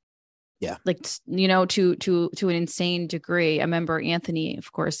illuminated. Yeah. Like, to an insane degree. I remember Anthony,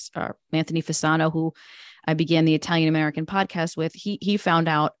 of course, Anthony Fasano, who I began the Italian American podcast with, he found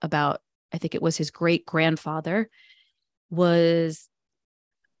out about, I think it was his great grandfather was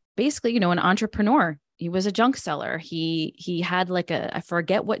basically, an entrepreneur. He was a junk seller. He had I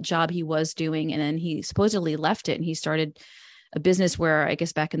forget what job he was doing. And then he supposedly left it, and he started a business where, I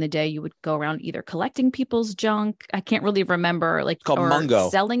guess back in the day, you would go around either collecting people's junk. I can't really remember, it's called Mungo.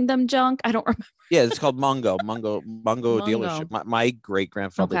 Selling them junk. I don't remember. Yeah, it's called Mungo dealership. My great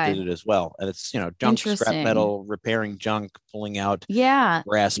grandfather did it as well. And it's, junk, scrap metal, repairing junk, pulling out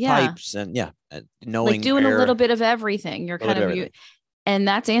brass pipes, and knowing, like doing a little bit of everything. You're kind of and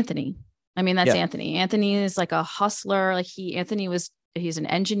that's Anthony. I mean, that's Anthony. Anthony is like a hustler. Like he's an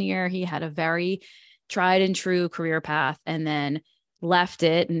engineer. He had a very tried and true career path, and then left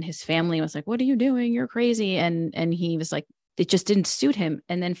it. And his family was like, "What are you doing? You're crazy." And he was like, it just didn't suit him.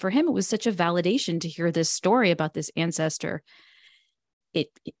 And then for him, it was such a validation to hear this story about this ancestor.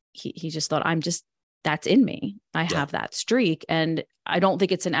 He just thought, that's in me. I have that streak. And I don't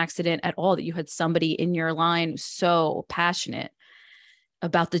think it's an accident at all that you had somebody in your line so passionate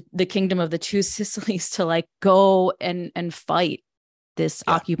about the kingdom of the Two Sicilies to go and fight this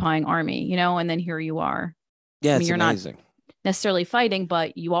occupying army, and then here you are. Yeah, you're amazing. Not necessarily fighting,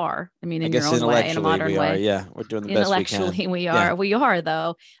 but you are. I mean, in your own way, in a modern way. Yeah, we're doing the best we can. Intellectually, we are. Yeah. We are,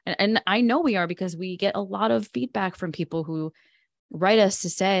 though. And I know we are, because we get a lot of feedback from people who write us to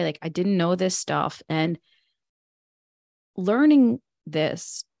say, I didn't know this stuff. And learning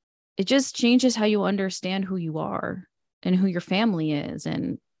this, it just changes how you understand who you are and who your family is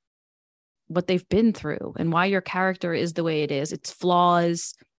and what they've been through and why your character is the way it is, its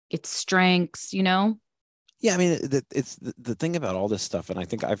flaws, its strengths, Yeah, I mean, it's the thing about all this stuff, and I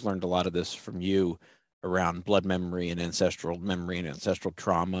think I've learned a lot of this from you around blood memory and ancestral memory and ancestral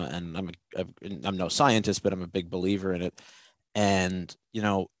trauma. And I'm no scientist, but I'm a big believer in it. And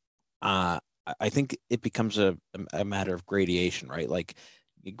I think it becomes a matter of gradation, right? Like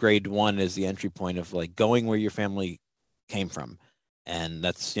grade 1 is the entry point of going where your family came from. And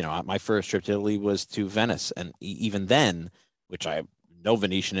that's, my first trip to Italy was to Venice. And even then, which I have no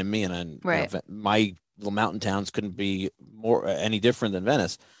Venetian in me, and my little mountain towns couldn't be more any different than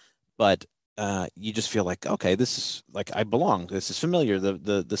Venice. But you just feel like, okay, this is I belong. This is familiar.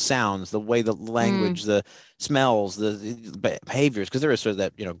 The sounds, the way, the language, the smells, the behaviors, because there is sort of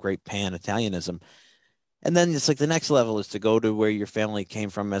that, great pan-Italianism. And then it's the next level is to go to where your family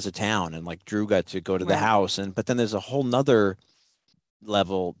came from as a town. And Drew got to go to the house. But then there's a whole nother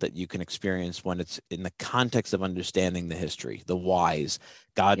level that you can experience when it's in the context of understanding the history, the whys.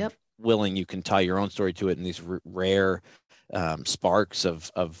 God willing, you can tie your own story to it in these rare sparks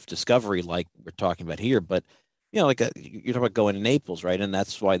of discovery, like we're talking about here. But you're talking about going to Naples, right? And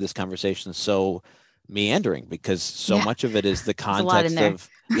that's why this conversation is so meandering, because so Yeah. much of it is the There's a lot in context there. of,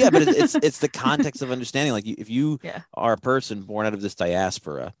 yeah, but it's the context of understanding. Like if you Yeah. are a person born out of this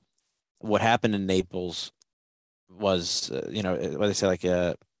diaspora, what happened in Naples was, what they say, like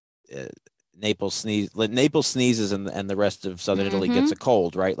uh, Naples sneezes, and the rest of southern Italy gets Mm-hmm. a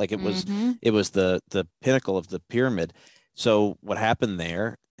cold, right? Like Mm-hmm. it was the pinnacle of the pyramid. So what happened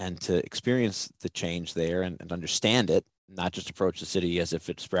there, and to experience the change there, and understand it, not just approach the city as if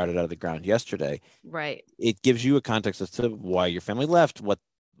it sprouted out of the ground yesterday, Right. it gives you a context as to why your family left, what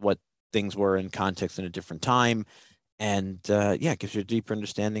things were in context in a different time, and yeah, it gives you a deeper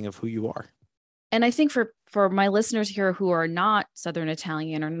understanding of who you are. And I think for my listeners here who are not Southern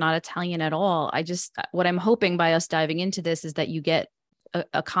Italian or not Italian at all, what I'm hoping by us diving into this is that you get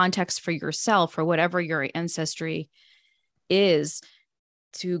a context for yourself, for whatever your ancestry is,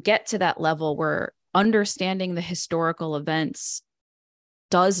 to get to that level where understanding the historical events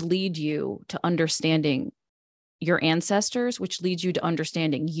does lead you to understanding your ancestors, which leads you to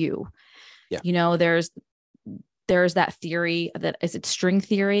understanding you. Yeah. There's that theory, that is it string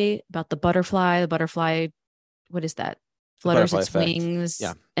theory, about the butterfly, what is that, The flutters butterfly its effect. wings,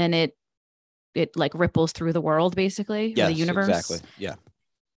 Yeah. and it like ripples through the world, basically, or the Yes, universe. exactly. Yeah.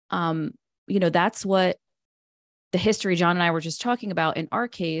 um that's what the history John and I were just talking about. In our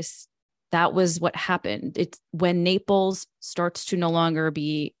case, that was what happened. It's when Naples starts to no longer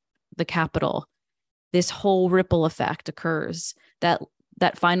be the capital, this whole ripple effect occurs that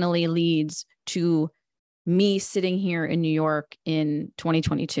finally leads to me sitting here in New York in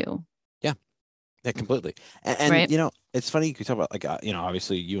 2022. Yeah. Yeah, completely. And Right. it's funny you talk about, like,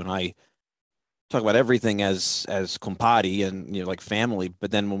 obviously you and I talk about everything as compari, and like family,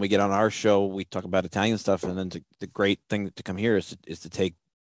 but then when we get on our show we talk about Italian stuff, and then the great thing to come here is to take,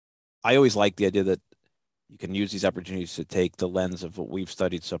 I always like the idea that you can use these opportunities to take the lens of what we've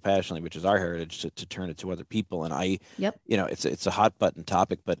studied so passionately, which is our heritage, to turn it to other people. And Yep. it's a hot button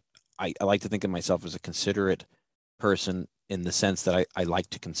topic, but I like to think of myself as a considerate person, in the sense that I like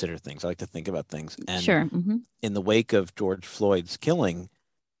to consider things. I like to think about things. And Sure. Mm-hmm. in the wake of George Floyd's killing,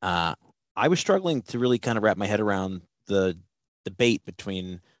 uh, I was struggling to really kind of wrap my head around the debate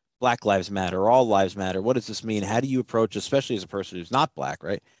between Black Lives Matter, all lives matter. What does this mean? How do you approach, especially as a person who's not Black,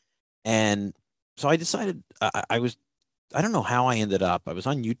 right? And so I decided, I don't know how I ended up. I was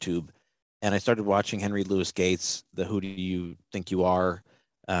on YouTube, and I started watching Henry Louis Gates, the "Who Do You Think You Are"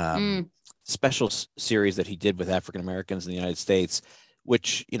 um, special series that he did with African Americans in the United States,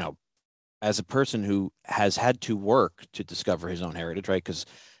 which, as a person who has had to work to discover his own heritage, right? Because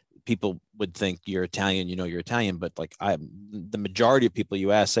people would think you're Italian, you're Italian, but like the majority of people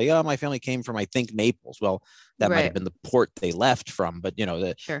you ask say, "Oh, my family came from, I think, Naples." Well, that might have Right. been the port they left from, but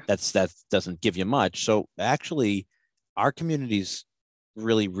Sure. that doesn't give you much. So actually, our community's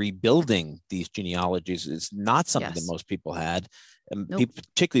really rebuilding these genealogies is not something that Yes. most people had. And Nope. people,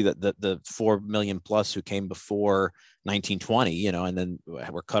 particularly the 4 million plus who came before 1920, and then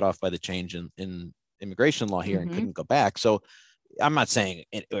were cut off by the change in immigration law here and Mm-hmm. couldn't go back. So I'm not saying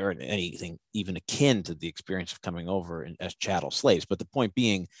it, or anything even akin to the experience of coming over as chattel slaves, but the point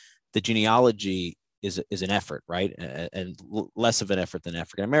being, the genealogy is an effort, right? And less of an effort than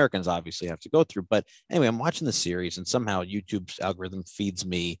African Americans obviously have to go through. But anyway, I'm watching the series, and somehow YouTube's algorithm feeds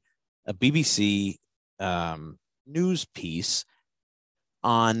me a BBC news piece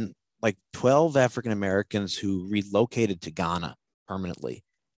on like 12 African Americans who relocated to Ghana permanently.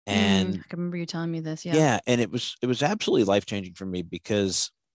 I And can remember you telling me this. Yeah. yeah, and it was absolutely life changing for me,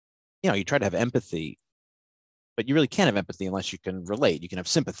 because you try to have empathy, but you really can't have empathy unless you can relate. You can have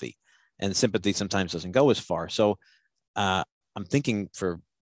sympathy, and sympathy sometimes doesn't go as far. So I'm thinking for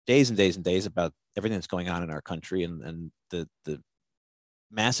days and days and days about everything that's going on in our country, and the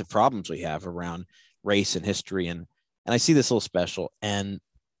massive problems we have around race and history, and I see this little special, and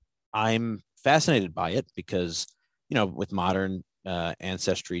I'm fascinated by it because, with modern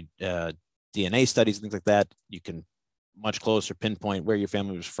ancestry DNA studies and things like that, you can much closer pinpoint where your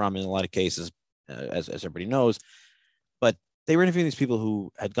family was from in a lot of cases, as everybody knows. But they were interviewing these people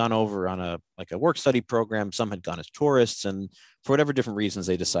who had gone over on a work study program. Some had gone as tourists, and for whatever different reasons,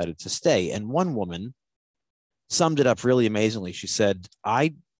 they decided to stay. And one woman summed it up really amazingly. She said,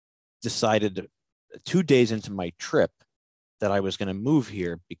 "I decided 2 days into my trip that I was going to move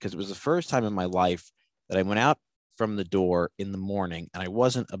here because it was the first time in my life that I went out from the door in the morning and I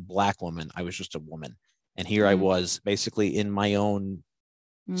wasn't a Black woman. I was just a woman. And here I was basically in my own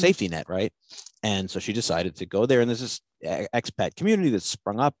safety net, right?" And so she decided to go there. And there's this expat community that's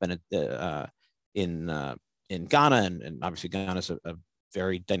sprung up, and in Ghana, and obviously Ghana is a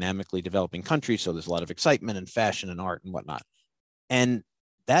very dynamically developing country. So there's a lot of excitement and fashion and art and whatnot. And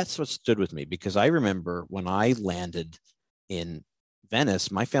that's what stood with me, because I remember when I landed in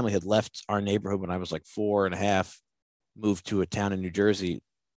Venice, my family had left our neighborhood when I was like 4.5, moved to a town in New Jersey.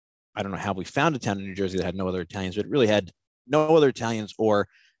 I don't know how we found a town in New Jersey that had no other Italians, but it really had no other Italians, or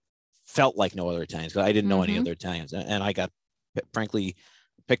felt like no other Italians, because I didn't know any other Italians. And I got, frankly,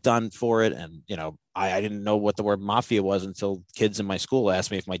 picked on for it. And, I didn't know what the word mafia was until kids in my school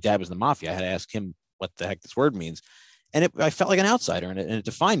asked me if my dad was in the mafia. I had to ask him what the heck this word means. And I felt like an outsider, and it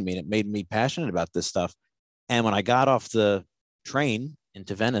defined me, and it made me passionate about this stuff. And when I got off the train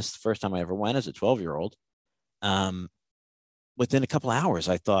into Venice, the first time I ever went as a 12-year-old, within a couple of hours,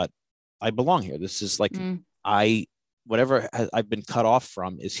 I thought, I belong here. This is like, whatever I've been cut off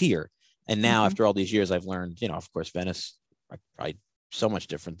from is here. And now, after all these years, I've learned, of course, Venice, probably so much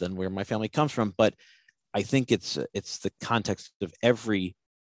different than where my family comes from. But I think it's the context of every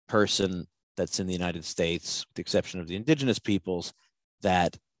person that's in the United States, with the exception of the indigenous peoples,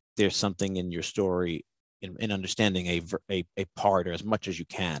 that there's something in your story, in understanding a part, or as much as you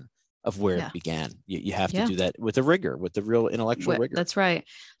can, of where it began. You have to do that with a rigor, with the real intellectual rigor. That's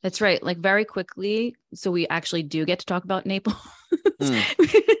right. Like, very quickly. So we actually do get to talk about Naples.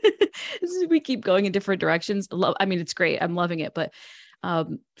 We keep going in different directions. It's great. I'm loving it. But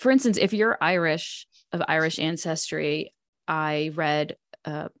for instance, if you're Irish, of Irish ancestry, I read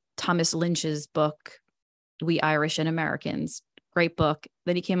Thomas Lynch's book, We Irish and Americans. Great book.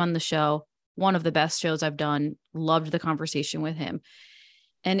 Then he came on the show. One of the best shows I've done. Loved the conversation with him.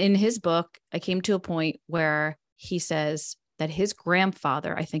 And in his book, I came to a point where he says that his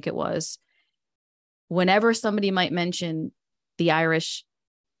grandfather, I think it was, whenever somebody might mention the Irish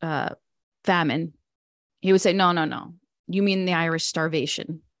famine, he would say, no, you mean the Irish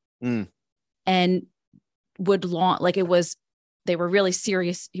starvation. And would they were really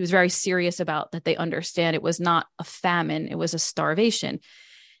serious. He was very serious about that. They understand it was not a famine. It was a starvation.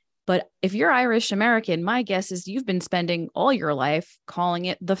 But if you're Irish American, my guess is you've been spending all your life calling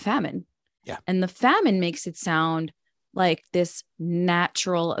it the famine. Yeah. And the famine makes it sound like this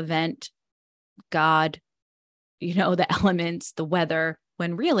natural event, God, the elements, the weather,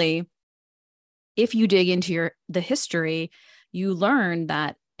 when really, if you dig into the history, you learn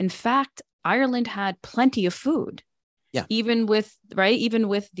that, in fact, Ireland had plenty of food. Yeah. Even with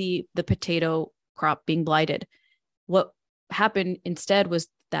the potato crop being blighted. What happened instead was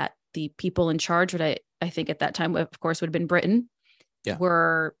that the people in charge, what I think at that time, of course, would have been Britain,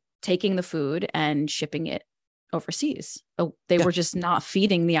 were taking the food and shipping it overseas. They were just not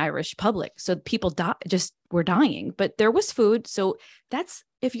feeding the Irish public. So people just were dying, but there was food. So that's,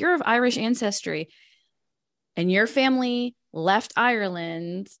 if you're of Irish ancestry and your family left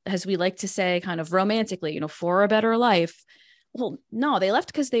Ireland, as we like to say, kind of romantically, for a better life. Well, no, they left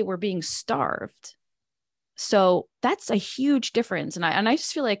because they were being starved. So that's a huge difference. And I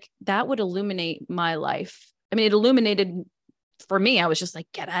just feel like that would illuminate my life. It illuminated for me. I was just like,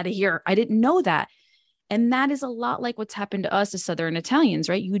 get out of here. I didn't know that. And that is a lot like what's happened to us as Southern Italians,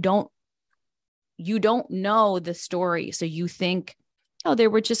 right? You don't know the story. So you think, oh, they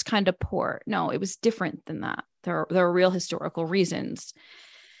were just kind of poor. No, it was different than that. There are real historical reasons.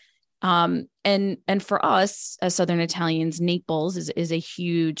 And for us as Southern Italians, Naples is a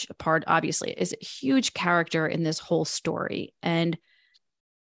huge part, obviously, is a huge character in this whole story. And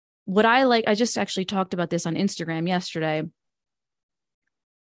what I just actually talked about this on Instagram yesterday.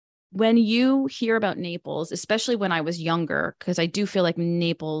 When you hear about Naples, especially when I was younger, because I do feel like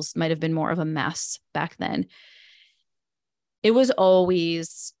Naples might have been more of a mess back then, it was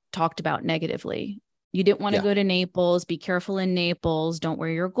always talked about negatively. You didn't want to go to Naples. Be careful in Naples. Don't wear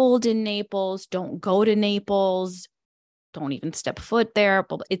your gold in Naples. Don't go to Naples. Don't even step foot there.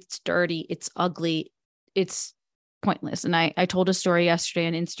 It's dirty. It's ugly. It's pointless. And I told a story yesterday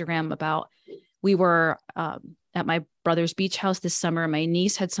on Instagram about, we were at my brother's beach house this summer. My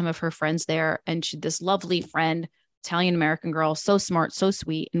niece had some of her friends there, and she, this lovely friend, Italian-American girl, so smart, so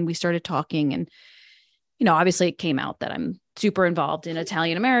sweet. And we started talking, and, obviously it came out that I'm super involved in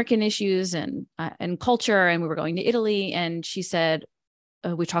Italian-American issues and culture. And we were going to Italy. And she said,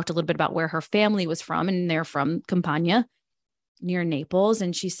 we talked a little bit about where her family was from, and they're from Campania near Naples.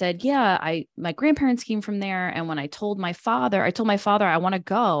 And she said, my grandparents came from there. And when I told my father, I want to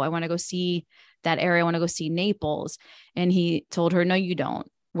go see that area. I want to go see Naples. And he told her, no, you don't.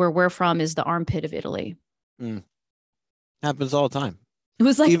 Where we're from is the armpit of Italy. Happens all the time. It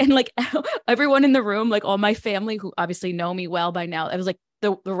was like, and like everyone in the room, like all my family who obviously know me well by now, I was like,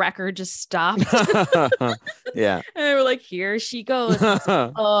 the record just stopped. Yeah. And they were like, here she goes. Like,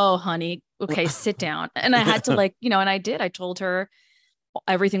 oh, honey. Okay, sit down. And I had to and I did. I told her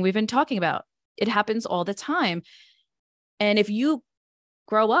everything we've been talking about. It happens all the time. And if you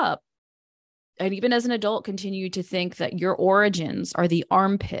grow up and even as an adult continue to think that your origins are the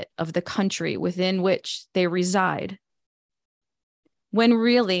armpit of the country within which they reside, when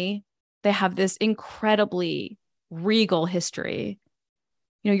really they have this incredibly regal history.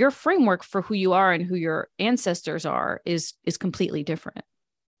 You know, your framework for who you are and who your ancestors are is completely different.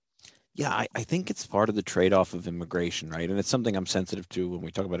 Yeah, I think it's part of the trade-off of immigration, right? And it's something I'm sensitive to when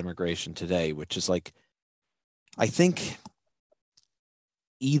we talk about immigration today, which is like, I think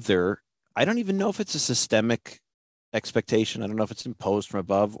either, I don't even know if it's a systemic expectation. I don't know if it's imposed from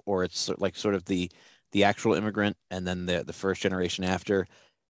above or it's like sort of the actual immigrant and then the first generation after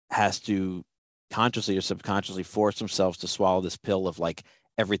has to consciously or subconsciously force themselves to swallow this pill of like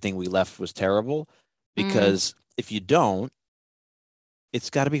everything we left was terrible. Because if you don't, it's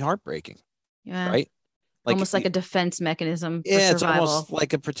got to be heartbreaking, right? Like almost like a defense mechanism for yeah, survival. it's almost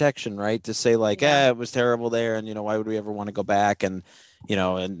like a protection, right? To say like, it was terrible there, and why would we ever want to go back? And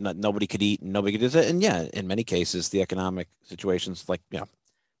and nobody could eat, and nobody could do it. And yeah, in many cases, the economic situations, like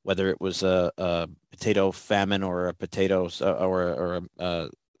whether it was a potato famine or a potatoes or a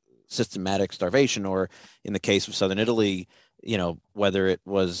systematic starvation, or in the case of southern Italy, whether it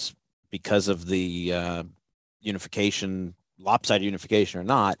was because of the lopsided unification or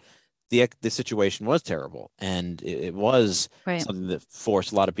not, the situation was terrible, and it was something that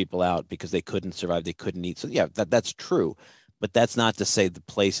forced a lot of people out because they couldn't survive, they couldn't eat. So yeah, that's true, but that's not to say the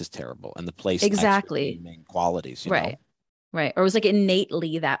place is terrible and the place exactly main qualities, right. Or it was like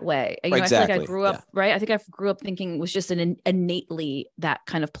innately that way. Exactly. I feel like I grew up right. I think I grew up thinking it was just an innately that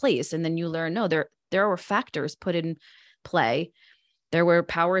kind of place, and then you learn no, there were factors put in play. There were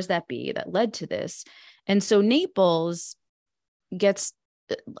powers that be that led to this, and so Naples gets.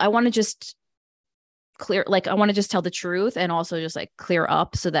 I want to just clear, like, I want to just tell the truth and also just like clear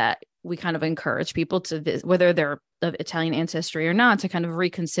up so that we kind of encourage people to visit, whether they're of Italian ancestry or not, to kind of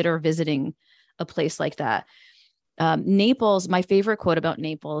reconsider visiting a place like that. Naples, my favorite quote about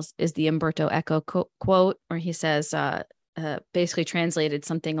Naples is the Umberto Eco quote, where he says, basically translated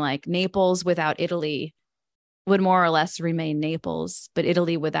something like, Naples without Italy would more or less remain Naples, but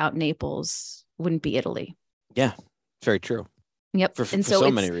Italy without Naples wouldn't be Italy. Yeah, very true. Yep. For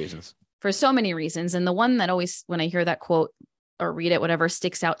so many reasons. For so many reasons. And the one that always, when I hear that quote or read it, whatever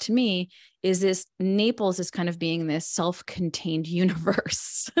sticks out to me is this: Naples is kind of being this self-contained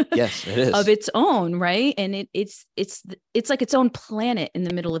universe. Yes, it is. Of its own, right? And it's like its own planet in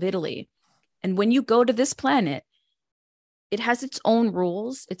the middle of Italy. And when you go to this planet, it has its own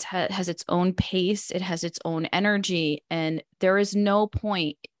rules. It has its own pace. It has its own energy. And there is no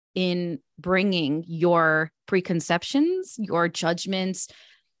point in bringing your preconceptions, your judgments,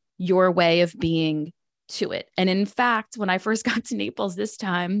 your way of being to it. And in fact, when I first got to Naples this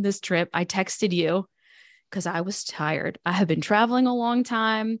trip, I texted you because I was tired. I had been traveling a long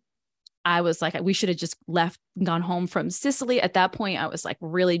time. I was like, we should have just gone home from Sicily. At that point, I was like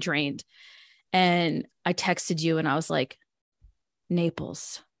really drained. And I texted you and I was like,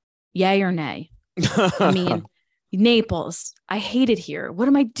 Naples, yay or nay? I mean, Naples, I hate it here. What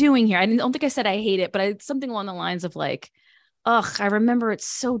am I doing here? I don't think I said I hate it, but something along the lines of like, I remember it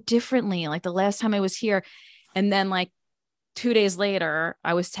so differently. Like the last time I was here. And then like 2 days later,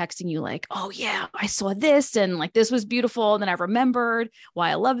 I was texting you like, oh yeah, I saw this and like, this was beautiful. And then I remembered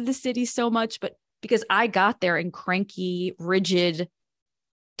why I love the city so much. But because I got there and cranky, rigid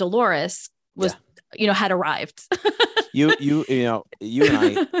Dolores was, had arrived. You and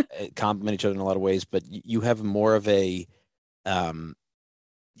I compliment each other in a lot of ways, but you have more of a,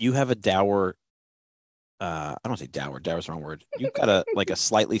 you have a dour, I don't say dour is the wrong word. You've got a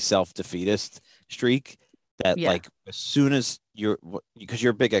slightly self-defeatist streak that like as soon as because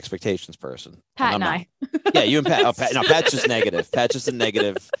you're a big expectations person. Pat and I. Yeah, you and Pat. Oh, Pat. No, Pat's just negative. Pat's just a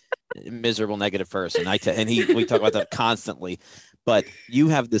negative, miserable, negative person. We talk about that constantly, but you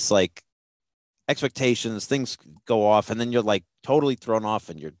have this like expectations, things go off, and then you're like totally thrown off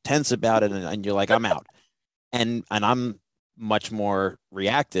and you're tense about it, and you're like, I'm out. And I'm much more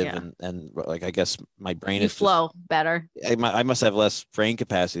reactive and like, I guess my brain is flow better. I must have less brain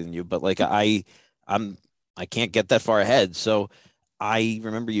capacity than you, but like I can't get that far ahead. So I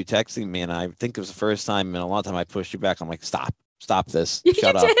remember you texting me, and I think it was the first time in a long time I pushed you back. I'm like, stop this,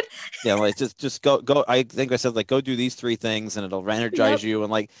 shut up. Did? Yeah, like just go. I think I said like, go do these 3 things and it'll energize you.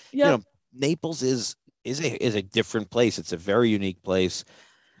 And like, Naples is a different place. It's a very unique place.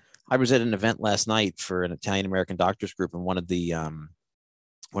 I was at an event last night for an Italian American doctors group, and one of the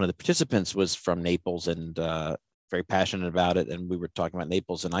participants was from Naples and very passionate about it. And we were talking about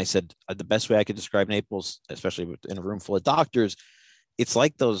Naples, and I said the best way I could describe Naples, especially in a room full of doctors, it's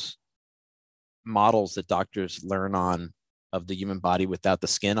like those models that doctors learn on of the human body without the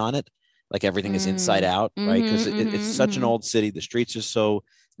skin on it. Like everything is inside out, right? Because it's such an old city. The streets are so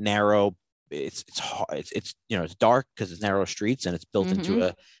narrow. It's it's dark because it's narrow streets, and it's built into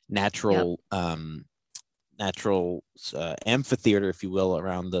a natural amphitheater, if you will,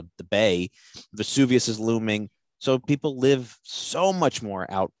 around the bay. Vesuvius is looming, so people live so much more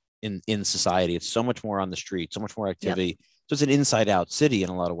out in society. It's so much more on the street, so much more activity. Yep. So it's an inside out city in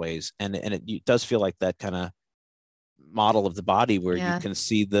a lot of ways, and it does feel like that kind of model of the body where you can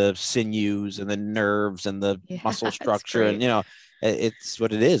see the sinews and the nerves and the muscle structure, and it's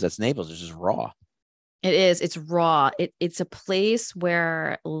what it is. That's Naples. It's just raw. It is. It's raw. It's a place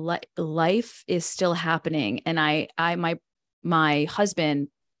where life is still happening. And my husband,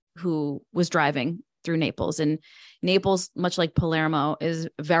 who was driving through Naples, and Naples, much like Palermo, is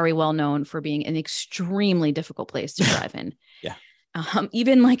very well known for being an extremely difficult place to drive in. Yeah.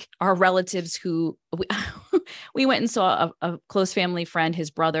 Even like our relatives who we went and saw a close family friend,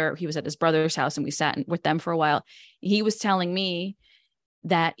 his brother, he was at his brother's house, and we sat with them for a while. He was telling me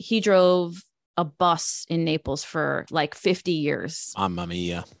that he drove a bus in Naples for like 50 years. Mamma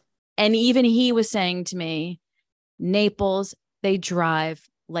mia. And even he was saying to me, Naples, they drive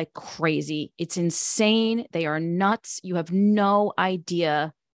like crazy. It's insane. They are nuts. You have no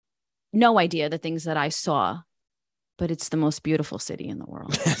idea the things that I saw, but it's the most beautiful city in the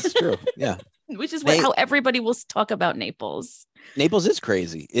world. That's true. Yeah. Which is how everybody will talk about Naples. Naples is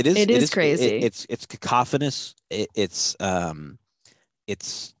crazy. It is crazy. It's cacophonous. It's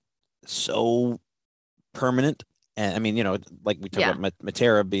so permanent. And I mean, like we talk about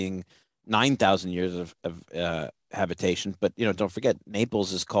Matera being 9,000 years of habitation, but don't forget,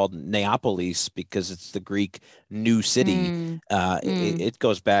 Naples is called Neapolis because it's the Greek new city. It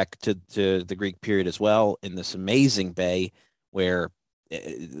goes back to the Greek period as well, in this amazing bay where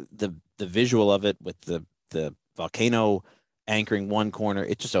the visual of it with the volcano anchoring one corner,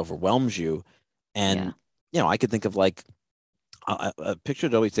 it just overwhelms you. And I could think of like a picture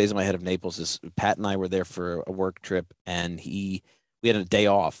that always stays in my head of Naples is Pat and I were there for a work trip, and we had a day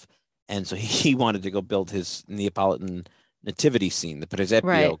off. And so he wanted to go build his Neapolitan nativity scene, the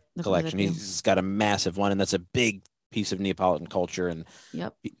Presepio collection. He's got a massive one, and that's a big piece of Neapolitan culture. And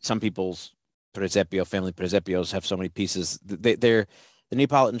some people's family Presepios have so many pieces. The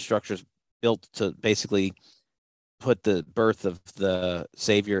Neapolitan structure is built to basically put the birth of the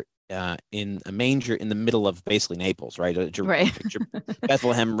Savior in a manger in the middle of basically Naples, right?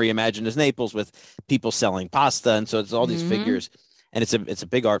 Bethlehem reimagined as Naples, with people selling pasta, and so it's all these figures. And it's a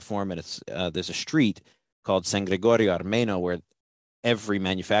big art form, and it's there's a street called San Gregorio Armeno where every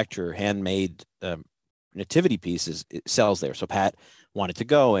manufacturer handmade nativity pieces sells there. So Pat wanted to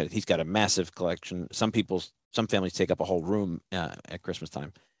go, and he's got a massive collection. Some families take up a whole room at Christmas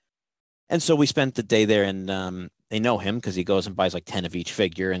time, and so we spent the day there. And they know him because he goes and buys like 10 of each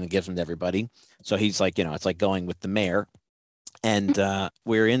figure and gives them to everybody. So he's like, it's like going with the mayor. And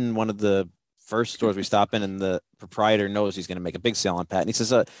we're in one of the first stores we stop in, and the proprietor knows he's going to make a big sale on Pat, and he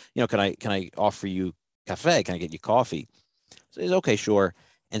says, can I offer you cafe? Can I get you coffee? So he's okay, sure.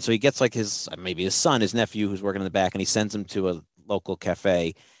 And so he gets like his nephew who's working in the back, and he sends him to a local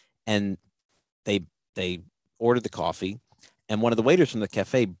cafe, and they order the coffee, and one of the waiters from the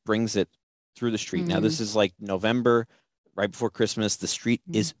cafe brings it through the street. Now this is like November, right before Christmas. The street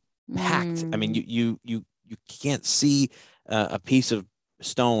is packed. I mean, you can't see a piece of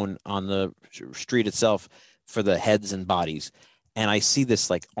stone on the street itself for the heads and bodies. And I see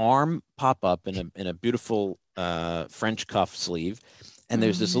this like arm pop up in a beautiful French cuff sleeve, and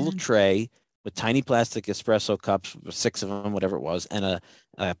there's this little tray with tiny plastic espresso cups, 6 of them, whatever it was, and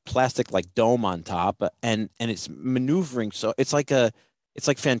a plastic like dome on top, and it's maneuvering. So it's like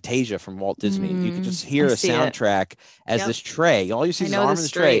Fantasia from Walt Disney. You can just hear a soundtrack as this tray. All you see is arm in the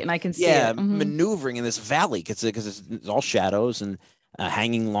tray, and I can see it maneuvering in this valley because it's all shadows and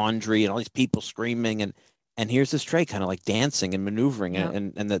hanging laundry and all these people screaming, and here's this tray kind of like dancing and maneuvering,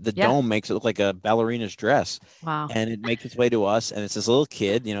 and the dome makes it look like a ballerina's dress. Wow. And it makes its way to us, and it's this little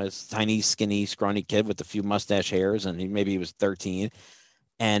kid, this tiny, skinny, scrawny kid with a few mustache hairs, and maybe he was 13,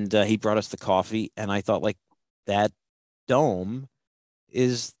 and he brought us the coffee, and I thought, like, that dome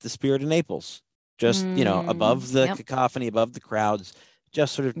is the spirit of Naples, just above the cacophony, above the crowds,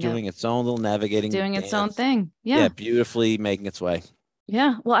 just sort of doing its own little navigating, doing dance. Its own thing. Beautifully making its way.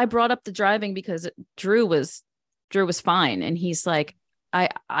 Yeah. Well, I brought up the driving because Drew was fine. And he's like, I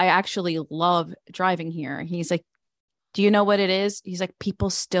actually love driving here. He's like, do you know what it is? He's like, people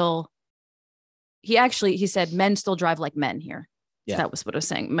still, he said, men still drive like men here. Yeah. That was what I was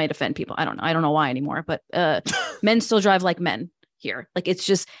saying. Might offend people. I don't know. I don't know why anymore, but men still drive like men here. Like it's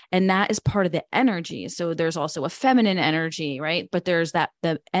just, and that is part of the energy. So there's also a feminine energy, right? But there's that,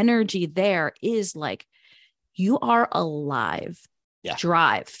 the energy there is like, you are alive. Yeah.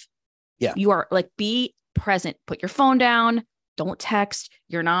 Drive. Yeah. You are like, be present, put your phone down, don't text.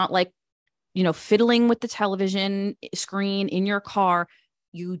 You're not like, fiddling with the television screen in your car.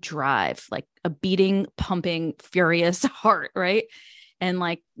 You drive like a beating, pumping, furious heart. Right. And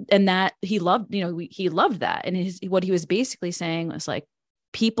like, and that he loved, he loved that. And what he was basically saying was like,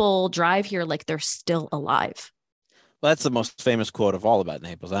 people drive here like they're still alive. Well, that's the most famous quote of all about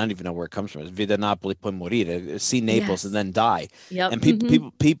Naples. I don't even know where it comes from. It's Vida Napoli poi morire, see Naples and then die. Yep.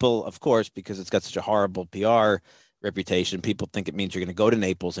 And people, of course, because it's got such a horrible PR reputation, people think it means you're going to go to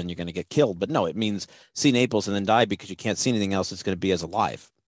Naples and you're going to get killed. But no, it means see Naples and then die because you can't see anything else that's going to be as alive.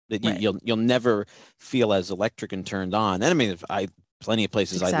 Right. You'll never feel as electric and turned on. And I mean, plenty of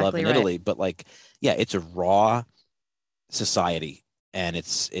places I love in Italy, but like, yeah, it's a raw society and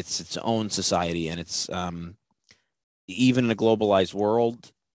it's its own society. And it's, even in a globalized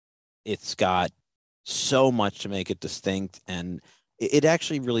world, it's got so much to make it distinct. And it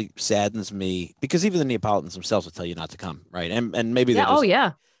actually really saddens me because even the Neapolitans themselves will tell you not to come. Right. And maybe they're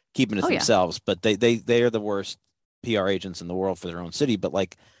just keeping it themselves, but they are the worst PR agents in the world for their own city. But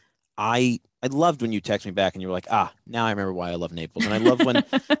like, I loved when you text me back and you were like, now I remember why I love Naples. And I love when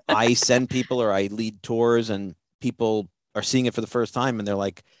I send people or I lead tours and people are seeing it for the first time and they're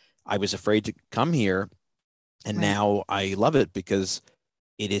like, I was afraid to come here. And now I love it because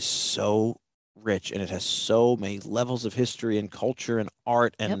it is so rich and it has so many levels of history and culture and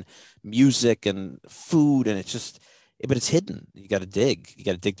art and music and food. And it's just, but it's hidden. You got to dig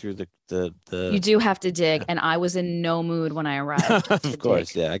through the you do have to dig. And I was in no mood when I arrived. Of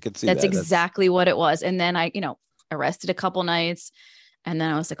course. Yeah. I could see that's exactly what it was. And then I, rested a couple nights and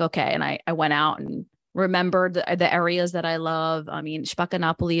then I was like, okay. And I went out and remembered the areas that I love. I mean, Spacca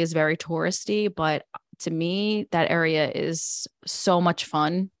Napoli is very touristy, but to me, that area is so much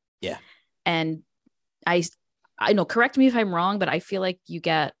fun. Yeah. And I know, correct me if I'm wrong, but I feel like you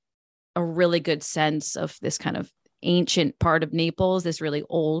get a really good sense of this kind of ancient part of Naples, this really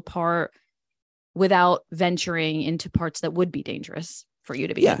old part, without venturing into parts that would be dangerous for you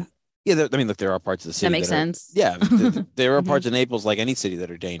to be in. Yeah. I mean, look, there are parts of the city that makes sense. There are parts of Naples, like any city, that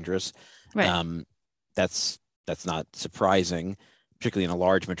are dangerous. Right. That's not surprising, particularly in a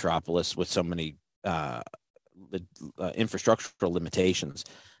large metropolis with so many infrastructural limitations.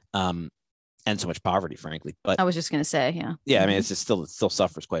 And so much poverty, frankly. But I was just going to say, I mean, it still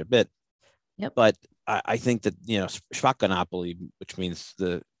suffers quite a bit. Yep. But I think that, Spacca Napoli, which means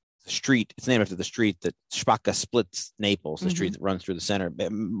the street, it's named after the street that Spacca splits Naples, the street that runs through the center.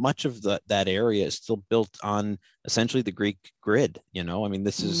 Much of that area is still built on essentially the Greek grid. I mean,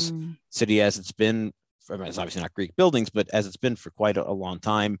 this is city as it's been. It's obviously not Greek buildings, but as it's been for quite a long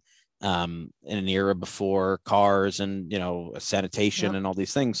time. In an era before cars and sanitation and all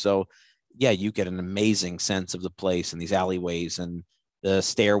these things. So you get an amazing sense of the place and these alleyways and the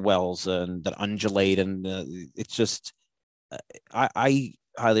stairwells and that undulate, and it's just I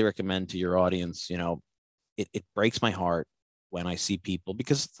highly recommend to your audience. It breaks my heart when I see people,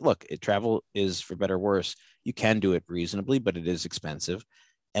 because look, travel is, for better or worse, you can do it reasonably, but it is expensive,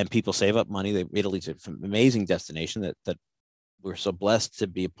 and people save up money. Italy's an amazing destination that we're so blessed to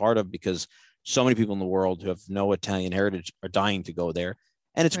be a part of, because so many people in the world who have no Italian heritage are dying to go there.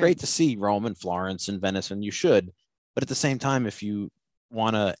 And it's great to see Rome and Florence and Venice, and you should. But at the same time, if you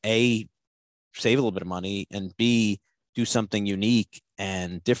want to, A, save a little bit of money, and B, do something unique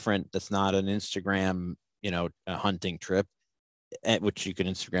and different that's not an Instagram, a hunting trip, which you can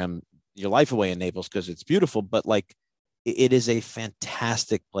Instagram your life away in Naples because it's beautiful. But like, it is a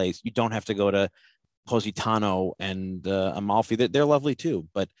fantastic place. You don't have to go to Positano and Amalfi. They're lovely too,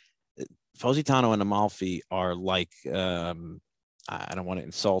 but Positano and Amalfi are like, I don't want to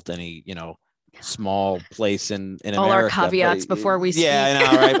insult any small place in all America, our caveats before we speak. I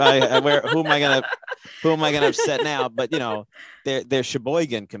know, right? Who am I gonna upset now? But they're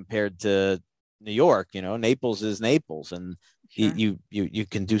Sheboygan compared to New York. Naples is Naples, and you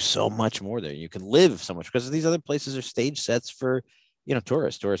can do so much more there. You can live so much, because these other places are stage sets for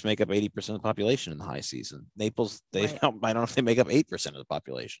tourists make up 80% of the population in the high season. Naples, I don't know if they make up 8% of the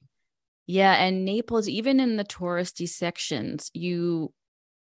population. Yeah. And Naples, even in the touristy sections, the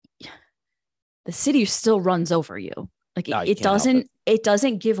city still runs over you. Like it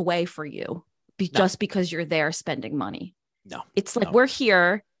doesn't give way for you just because you're there spending money. No, it's like, we're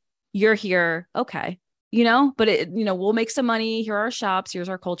here, you're here. Okay. But we'll make some money. Here are our shops. Here's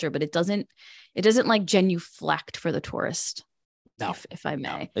our culture, but it doesn't like genuflect for the tourist. No, if I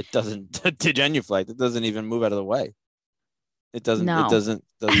may. No, it doesn't. To genuflect, it doesn't even move out of the way. It doesn't. It No. doesn't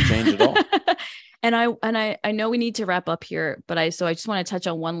change at all. And I know we need to wrap up here, but I just want to touch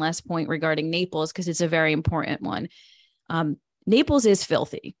on one last point regarding Naples because it's a very important one. Naples is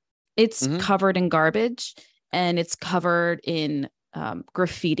filthy. It's covered in garbage and it's covered in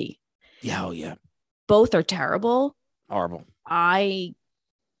graffiti. Yeah, oh yeah. Both are terrible. Horrible.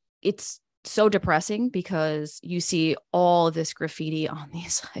 It's so depressing because you see all of this graffiti on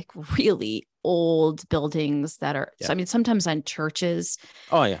these like really old buildings that are, so, I mean, sometimes on churches.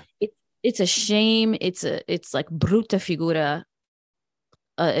 Oh yeah. It's a shame. It's like brutta figura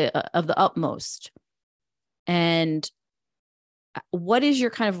of the utmost. And what is your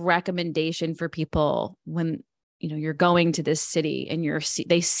kind of recommendation for people when, you're going to this city and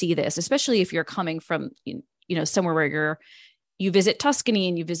they see this, especially if you're coming from, somewhere where you visit Tuscany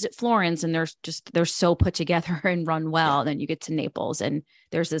and you visit Florence and they're so put together and run well. Yeah. Then you get to Naples and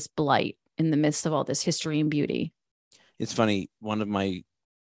there's this blight in the midst of all this history and beauty. It's funny. One of my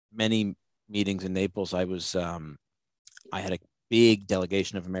many meetings in Naples, I had a big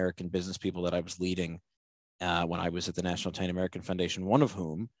delegation of American business people that I was leading when I was at the National Italian American Foundation, one of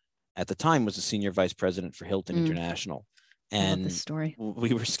whom at the time was the senior vice president for Hilton International. And I love this story.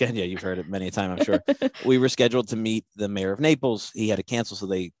 We were scheduled. Yeah, you've heard it many times, I'm sure. We were scheduled to meet the mayor of Naples. He had to cancel, so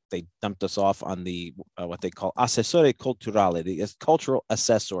they dumped us off on the what they call assessore culturale, the cultural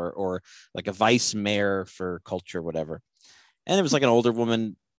assessor, or like a vice mayor for culture, whatever. And it was like an older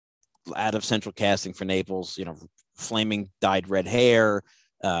woman out of central casting for Naples, flaming dyed red hair,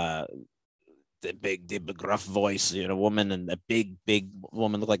 the big gruff voice, woman, and a big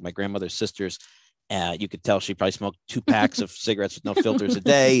woman, looked like my grandmother's sisters. You could tell she probably smoked 2 packs of cigarettes with no filters a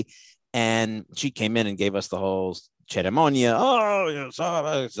day. And she came in and gave us the whole ceremonia.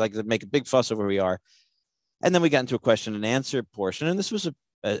 It's like to make a big fuss over who we are. And then we got into a question and answer portion. And this was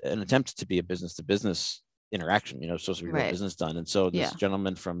an attempt to be a business to business interaction, supposed to be real business done. And so this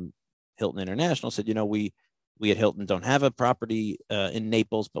gentleman from Hilton International said, we at Hilton don't have a property in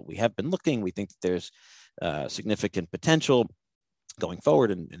Naples, but we have been looking. We think that there's significant potential going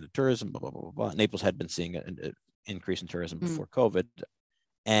forward in the tourism, blah, blah, blah, blah, blah. Naples had been seeing an increase in tourism before COVID.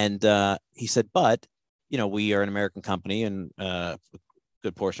 And he said, but, we are an American company and a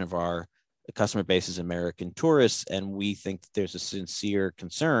good portion of our customer base is American tourists. And we think that there's a sincere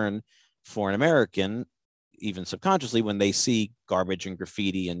concern for an American, even subconsciously, when they see garbage and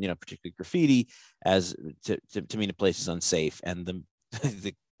graffiti and, particularly graffiti as to mean a place is unsafe. And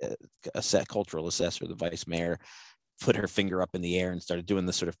the cultural assessor, the vice mayor, put her finger up in the air and started doing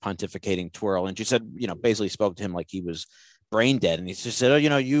this sort of pontificating twirl. And she said, basically spoke to him like he was brain dead. And he just said,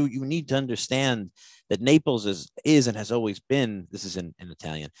 you need to understand that Naples is and has always been, this is in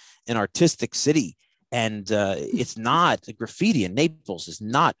Italian, an artistic city. And it's not, graffiti in Naples is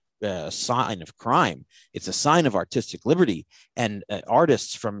not a sign of crime. It's a sign of artistic liberty. And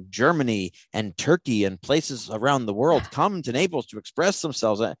artists from Germany and Turkey and places around the world come to Naples to express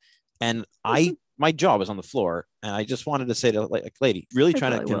themselves. And my jaw was on the floor. And I just wanted to say to like, lady, really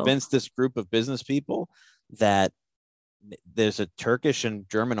trying to convince this group of business people that there's a Turkish and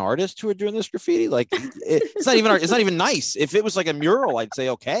German artist who are doing this graffiti. Like it's not even art. It's not even nice. If it was like a mural, I'd say,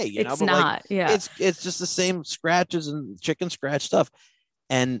 okay, it's but not, like, it's just the same scratches and chicken scratch stuff.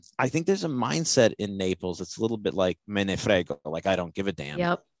 And I think there's a mindset in Naples that's a little bit like me ne frego, like I don't give a damn.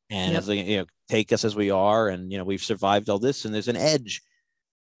 Yep. And as take us as we are, and we've survived all this, and there's an edge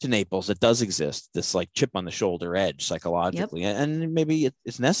to Naples that does exist, this like chip on the shoulder edge psychologically. And maybe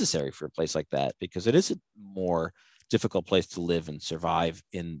it's necessary for a place like that because it is a more difficult place to live and survive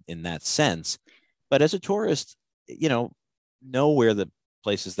in that sense. But as a tourist, know where the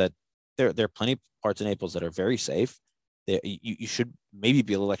places that there are plenty of parts of Naples that are very safe. You should maybe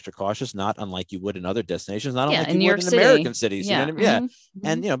be a little extra cautious, not unlike you would in other destinations, not unlike you would in American cities. Yeah. You know what I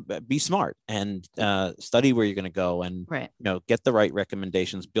mean? And be smart and study where you're going to go, and get the right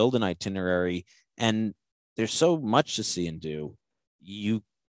recommendations, build an itinerary. And there's so much to see and do.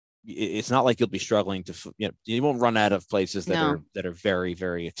 It's not like you'll be struggling to you won't run out of places that are very,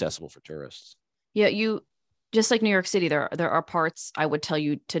 very accessible for tourists. Yeah, you just like New York City, there are parts I would tell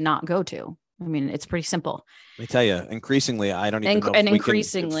you to not go to. I mean, it's pretty simple. Let me tell you, increasingly, I don't even know if we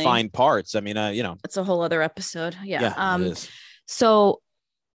can find parts. I mean, it's a whole other episode. Yeah. It is. So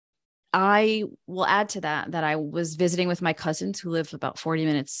I will add to that I was visiting with my cousins who live about 40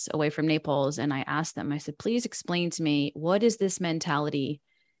 minutes away from Naples. And I asked them, I said, please explain to me, what is this mentality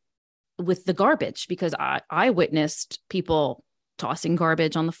with the garbage? Because I witnessed people tossing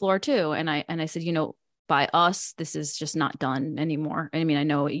garbage on the floor too. And I said, by us, this is just not done anymore. I mean, I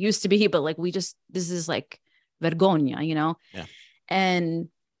know it used to be, but like this is like vergogna, Yeah. And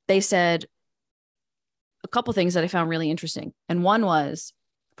they said, a couple things that I found really interesting. And one was,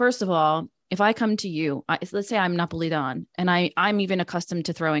 first of all, if I come to you, let's say I'm Napolitan and I'm even accustomed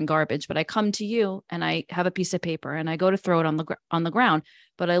to throwing garbage, but I come to you and I have a piece of paper and I go to throw it on the ground,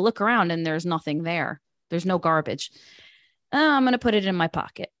 but I look around and there's nothing there. There's no garbage. I'm going to put it in my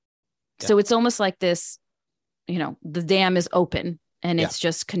pocket. Yeah. So it's almost like this, the dam is open and it's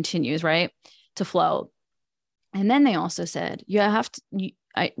just continues, right, to flow. And then they also said, you have to,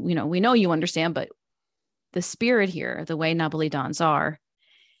 we know you understand, but the spirit here, the way Napolitans are,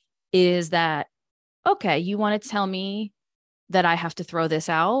 is that, okay, you want to tell me that I have to throw this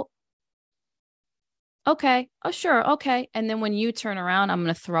out? Okay. Oh, sure. Okay. And then when you turn around, I'm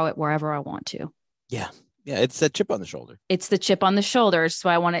going to throw it wherever I want to. Yeah. Yeah. It's that chip on the shoulder. It's the chip on the shoulder. So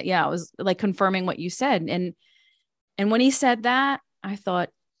I want to, it was like confirming what you said. And when he said that, I thought,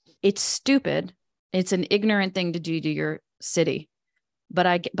 it's stupid. It's an ignorant thing to do to your city. But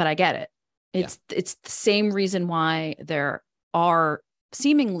I get it. It's the same reason why there are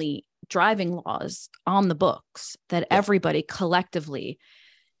seemingly driving laws on the books that everybody collectively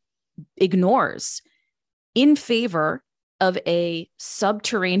ignores in favor of a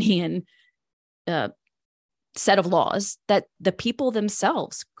subterranean set of laws that the people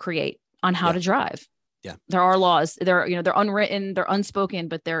themselves create on how to drive. Yeah. There are laws. They're unwritten, they're unspoken,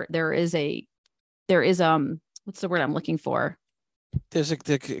 but there is what's the word I'm looking for? There's a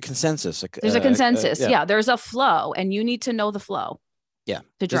consensus. There's a consensus. Yeah. There's a flow, and you need to know the flow. Yeah.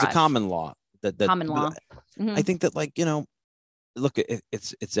 There's a common law that common law. Mm-hmm. I think that, look,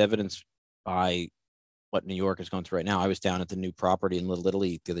 it's evidenced by what New York is going through right now. I was down at the new property in Little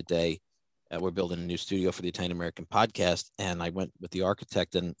Italy the other day. We're building a new studio for the Italian American podcast, and I went with the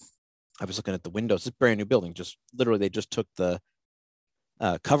architect, and I was looking at the windows. It's a brand new building. Just literally, they just took the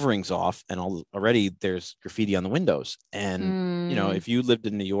coverings off, and already there's graffiti on the windows. And if you lived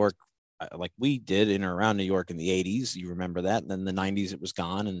in New York like we did in or around New York in the 80s, you remember that, and then the 90s it was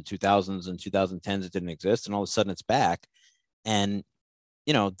gone, and the 2000s and 2010s it didn't exist, and all of a sudden it's back. And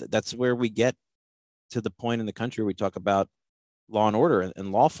that's where we get to the point in the country where we talk about law and order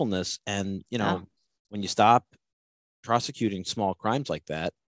and lawfulness. And when you stop prosecuting small crimes like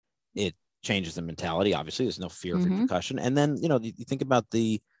that, it changes the mentality. Obviously, there's no fear of repercussion. And then, you think about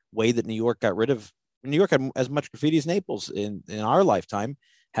the way that New York got rid of. New York had as much graffiti as Naples in our lifetime.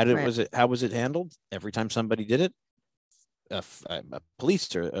 How was it handled? Every time somebody did it, a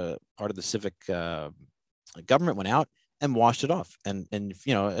police or part of the civic government went out and washed it off. And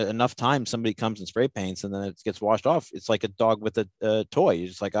enough time somebody comes and spray paints and then it gets washed off. It's like a dog with a toy. You're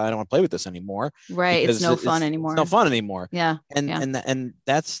just like, I don't want to play with this anymore. Right. It's no fun anymore. It's no fun anymore. Yeah. And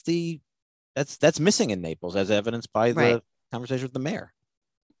that's missing in Naples, as evidenced by the conversation with the mayor.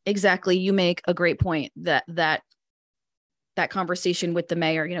 Exactly. You make a great point that conversation with the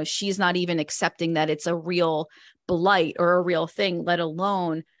mayor, she's not even accepting that it's a real blight or a real thing, let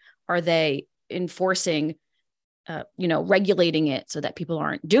alone are they enforcing, regulating it so that people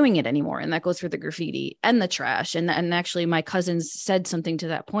aren't doing it anymore. And that goes for the graffiti and the trash. And actually my cousins said something to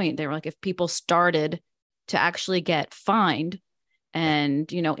that point. They were like, if people started to actually get fined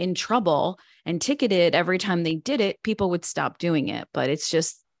and, in trouble and ticketed every time they did it, people would stop doing it. But it's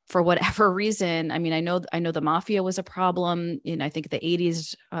just, for whatever reason, I mean, I know the mafia was a problem in, I think, the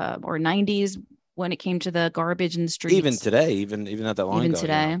 80s or 90s when it came to the garbage in the streets. Even today, even not that long ago. Even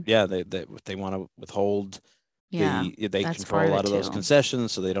today. Yeah, they want to withhold. Yeah, they control a lot of those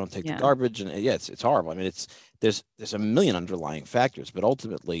concessions, so they don't take the garbage. And it's horrible. I mean, there's a million underlying factors, but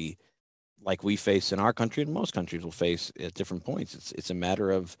ultimately, like we face in our country and most countries will face at different points, it's a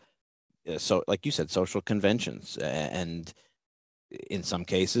matter of, so like you said, social conventions. And in some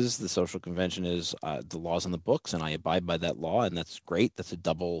cases, the social convention is the laws on the books, and I abide by that law, and that's great. That's a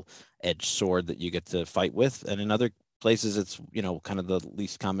double-edged sword that you get to fight with. And in other places, it's kind of the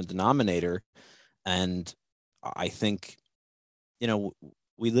least common denominator. And I think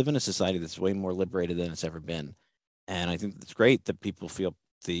we live in a society that's way more liberated than it's ever been, and I think it's great that people feel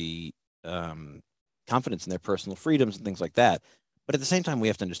the confidence in their personal freedoms and things like that. But at the same time, we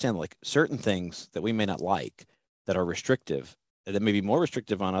have to understand, like, certain things that we may not like that are restrictive, that may be more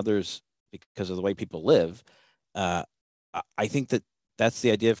restrictive on others because of the way people live. I think that's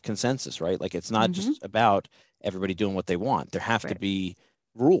the idea of consensus, right? Like, it's not just about everybody doing what they want. There have to be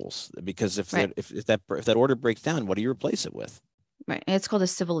rules, because if that order breaks down, what do you replace it with? Right. And it's called a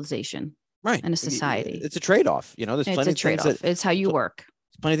civilization, right? And a society. It's a trade-off. There's plenty of things it's how you work.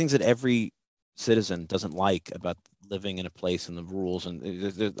 There's plenty of things that every citizen doesn't like about living in a place and the rules. And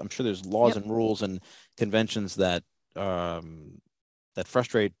I'm sure there's laws and rules and conventions that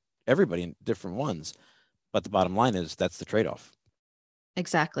frustrate everybody in different ones. But the bottom line is that's the trade-off.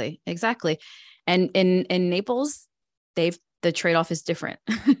 Exactly. And in Naples, the trade-off is different,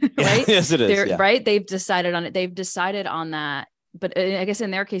 right? Yes, it is. Yeah. Right. They've decided on it. They've decided on that. But I guess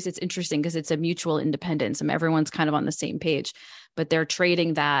in their case, it's interesting because it's a mutual independence and everyone's kind of on the same page, but they're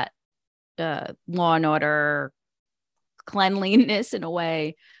trading that law and order, cleanliness in a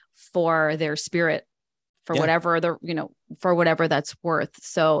way for their spirit, for for whatever that's worth.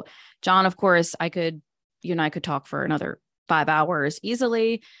 So John, of course, you and I could talk for another 5 hours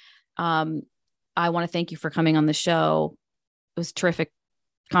easily. I want to thank you for coming on the show. It was a terrific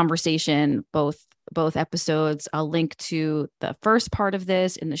conversation, both episodes. I'll link to the first part of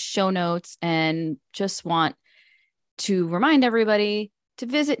this in the show notes, and just want to remind everybody to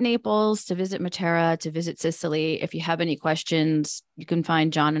visit Naples, to visit Matera, to visit Sicily. If you have any questions, you can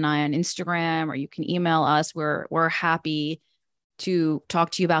find John and I on Instagram, or you can email us. We're happy to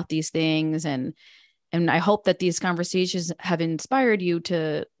talk to you about these things. And I hope that these conversations have inspired you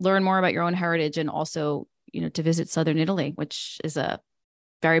to learn more about your own heritage, and also, to visit Southern Italy, which is a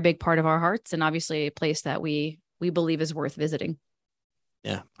very big part of our hearts, and obviously a place that we believe is worth visiting.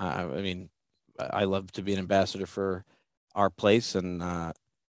 Yeah. I mean, I love to be an ambassador for our place. And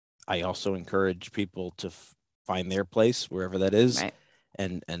I also encourage people to find their place wherever that is. Right.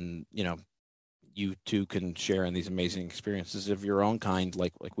 And, you too can share in these amazing experiences of your own kind,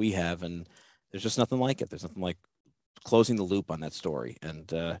 like we have. And there's just nothing like it. There's nothing like closing the loop on that story.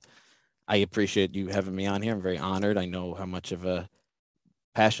 And I appreciate you having me on here. I'm very honored. I know how much of a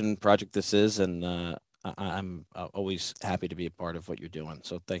passion project this is, and I'm always happy to be a part of what you're doing.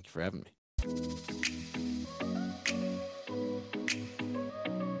 So thank you for having me.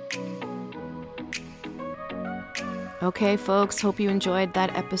 Okay, folks, hope you enjoyed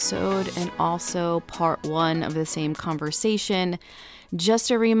that episode and also part 1 of the same conversation.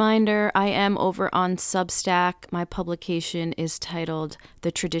 Just a reminder, I am over on Substack. My publication is titled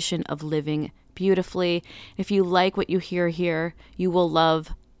The Tradition of Living Beautifully. If you like what you hear here, you will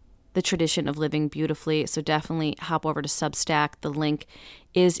love The Tradition of Living Beautifully. So definitely hop over to Substack. The link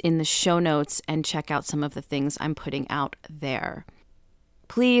is in the show notes, and check out some of the things I'm putting out there.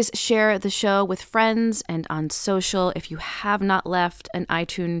 Please share the show with friends and on social. If you have not left an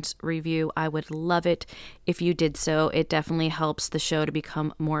iTunes review, I would love it if you did so. It definitely helps the show to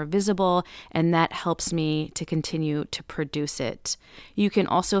become more visible, and that helps me to continue to produce it. You can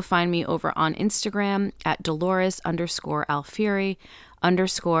also find me over on Instagram at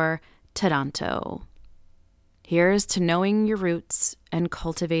Dolores_Alfieri_Taranto. Here's to knowing your roots and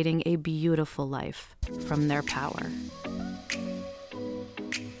cultivating a beautiful life from their power.